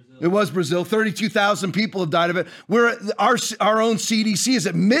 Brazil. It was Brazil. 32,000 people have died of it. Our own CDC is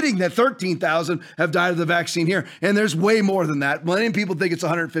admitting that 13,000 have died of the vaccine here, and there's way more than that. Many people think it's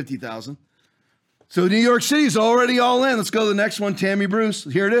 150,000. So New York City's already all in. Let's go to the next one, Tammy Bruce.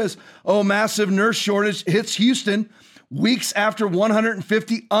 Here it is. Oh, massive nurse shortage hits Houston weeks after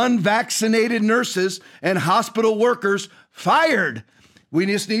 150 unvaccinated nurses and hospital workers fired. We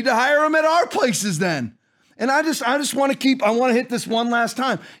just need to hire them at our places then. And I just want to hit this one last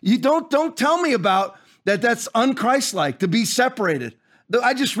time. You don't tell me about that's unchristlike to be separated.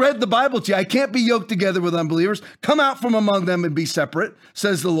 I just read the Bible to you. I can't be yoked together with unbelievers. Come out from among them and be separate,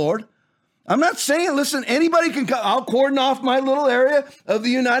 says the Lord. I'm not saying, listen, anybody can come. I'll cordon off my little area of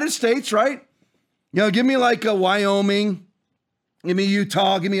the United States, right? Give me like a Wyoming, give me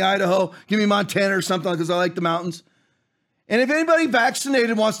Utah, give me Idaho, give me Montana or something because I like the mountains. And if anybody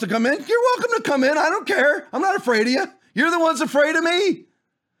vaccinated wants to come in, you're welcome to come in. I don't care. I'm not afraid of you. You're the ones afraid of me.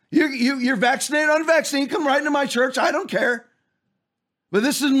 You're vaccinated, unvaccinated. Come right into my church. I don't care. But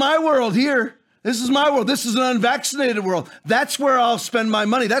this is my world here. This is my world. This is an unvaccinated world. That's where I'll spend my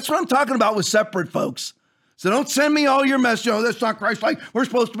money. That's what I'm talking about with separate folks. So don't send me all your mess. That's not Christ-like. We're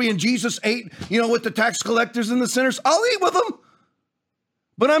supposed to be in Jesus 8, with the tax collectors and the sinners. I'll eat with them.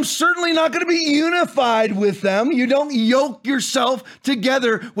 But I'm certainly not going to be unified with them. You don't yoke yourself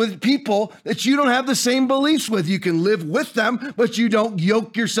together with people that you don't have the same beliefs with. You can live with them, but you don't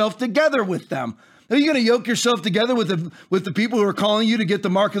yoke yourself together with them. Are you going to yoke yourself together with the people who are calling you to get the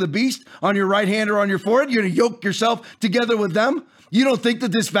mark of the beast on your right hand or on your forehead? You're going to yoke yourself together with them? You don't think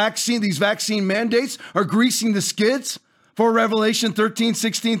that these vaccine mandates are greasing the skids for Revelation 13,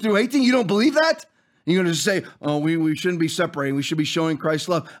 16 through 18? You don't believe that? You're going to say, oh, we shouldn't be separating. We should be showing Christ's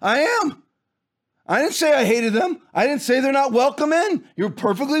love. I am. I didn't say I hated them. I didn't say they're not welcome in. You're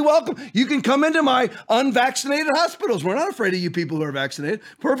perfectly welcome. You can come into my unvaccinated hospitals. We're not afraid of you people who are vaccinated.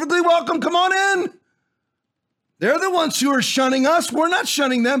 Perfectly welcome. Come on in. They're the ones who are shunning us. We're not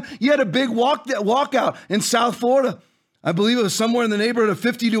shunning them. You had a big walkout in South Florida. I believe it was somewhere in the neighborhood of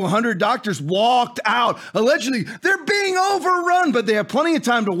 50 to 100 doctors walked out. Allegedly, they're being overrun, but they have plenty of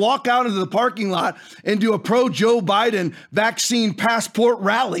time to walk out into the parking lot and do a pro-Joe Biden vaccine passport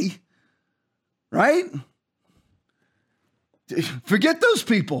rally, right? Forget those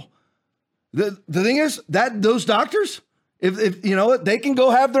people. The thing is that those doctors, if you know what, they can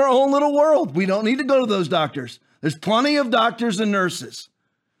go have their own little world. We don't need to go to those doctors. There's plenty of doctors and nurses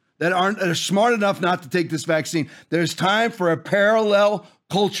that are smart enough not to take this vaccine. There's time for a parallel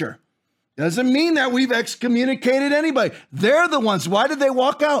culture. Doesn't mean that we've excommunicated anybody. They're the ones. Why did they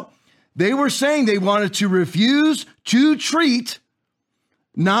walk out? They were saying they wanted to refuse to treat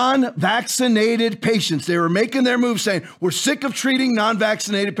non-vaccinated patients. They were making their move saying, we're sick of treating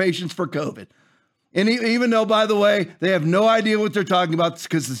non-vaccinated patients for COVID. And even though, by the way, they have no idea what they're talking about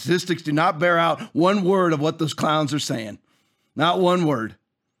because the statistics do not bear out one word of what those clowns are saying. Not one word.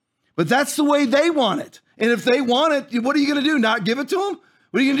 But that's the way they want it. And if they want it, what are you going to do? Not give it to them?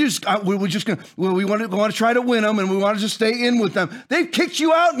 What are you going to do? We want to try to win them, and we want to just stay in with them. They've kicked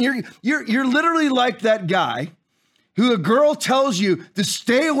you out, and you're literally like that guy who a girl tells you to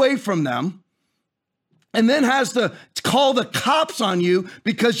stay away from them, and then has to call the cops on you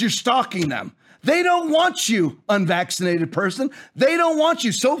because you're stalking them. They don't want you, unvaccinated person. They don't want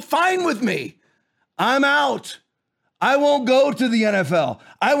you. So fine with me. I'm out. I won't go to the NFL.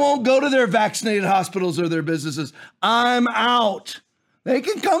 I won't go to their vaccinated hospitals or their businesses. I'm out. They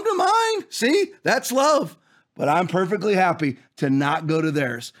can come to mine. See, that's love. But I'm perfectly happy to not go to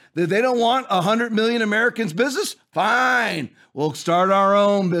theirs. They don't want 100 million Americans' business? Fine. We'll start our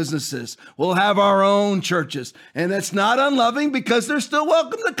own businesses. We'll have our own churches. And it's not unloving because they're still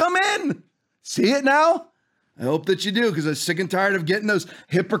welcome to come in. See it now? I hope that you do, because I'm sick and tired of getting those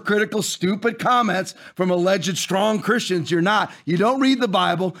hypocritical, stupid comments from alleged strong Christians. You're not. You don't read the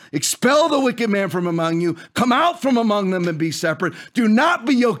Bible. Expel the wicked man from among you. Come out from among them and be separate. Do not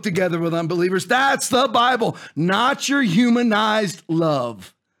be yoked together with unbelievers. That's the Bible, not your humanized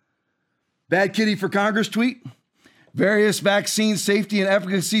love. Bad Kitty for Congress tweet. Various vaccine safety and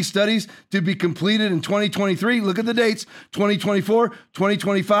efficacy studies to be completed in 2023. Look at the dates, 2024,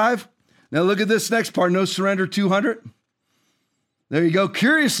 2025. Now look at this next part, No Surrender 200. There you go.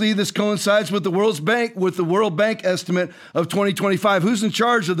 Curiously, this coincides with the World Bank estimate of 2025. Who's in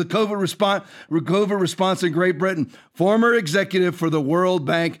charge of the COVID response in Great Britain? Former executive for the World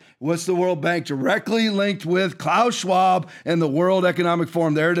Bank. What's the World Bank? Directly linked with Klaus Schwab and the World Economic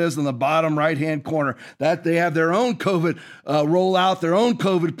Forum. There it is in the bottom right-hand corner. That they have their own COVID rollout, their own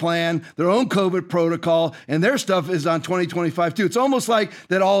COVID plan, their own COVID protocol, and their stuff is on 2025 too. It's almost like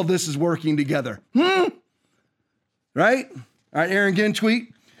that all of this is working together. Right? All right, Aaron Ginn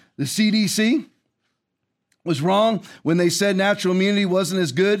tweet. The CDC was wrong when they said natural immunity wasn't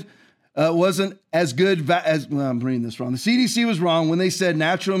as good wasn't as good as, well, I'm reading this wrong. The CDC was wrong when they said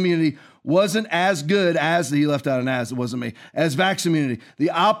natural immunity wasn't as good as, he left out an as, it wasn't me, as vaccine immunity. The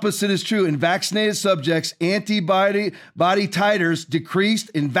opposite is true. In vaccinated subjects, antibody titers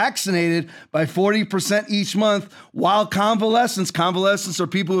decreased in vaccinated by 40% each month, while convalescents are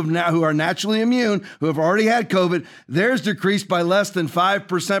people who are naturally immune, who have already had COVID, theirs decreased by less than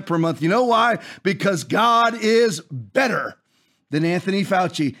 5% per month. You know why? Because God is better than Anthony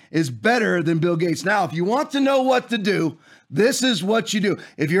Fauci, is better than Bill Gates. Now, if you want to know what to do, this is what you do.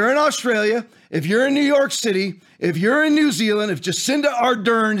 If you're in Australia, if you're in New York City, if you're in New Zealand, if Jacinda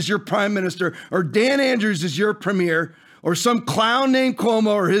Ardern is your prime minister, or Dan Andrews is your premier, or some clown named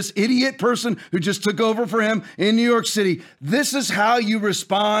Cuomo, or his idiot person who just took over for him in New York City, this is how you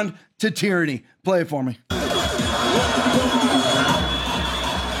respond to tyranny. Play it for me.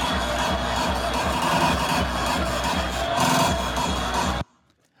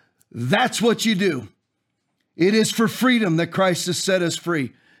 That's what you do. It is for freedom that Christ has set us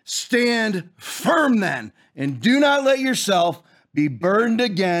free. Stand firm then, and do not let yourself be burdened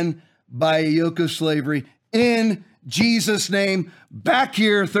again by a yoke of slavery. In Jesus' name, back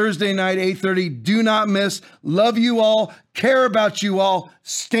here Thursday night, 8:30. Do not miss. Love you all. Care about you all.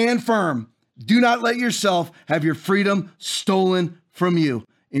 Stand firm. Do not let yourself have your freedom stolen from you.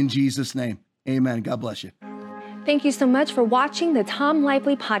 In Jesus' name, amen. God bless you. Thank you so much for watching the Tom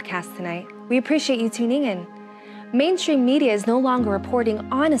Lively podcast tonight. We appreciate you tuning in. Mainstream media is no longer reporting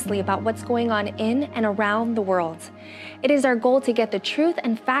honestly about what's going on in and around the world. It is our goal to get the truth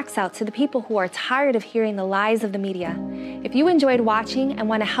and facts out to the people who are tired of hearing the lies of the media. If you enjoyed watching and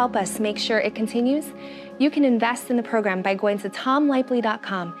want to help us make sure it continues, you can invest in the program by going to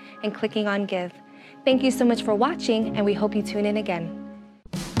tomlively.com and clicking on Give. Thank you so much for watching, and we hope you tune in again.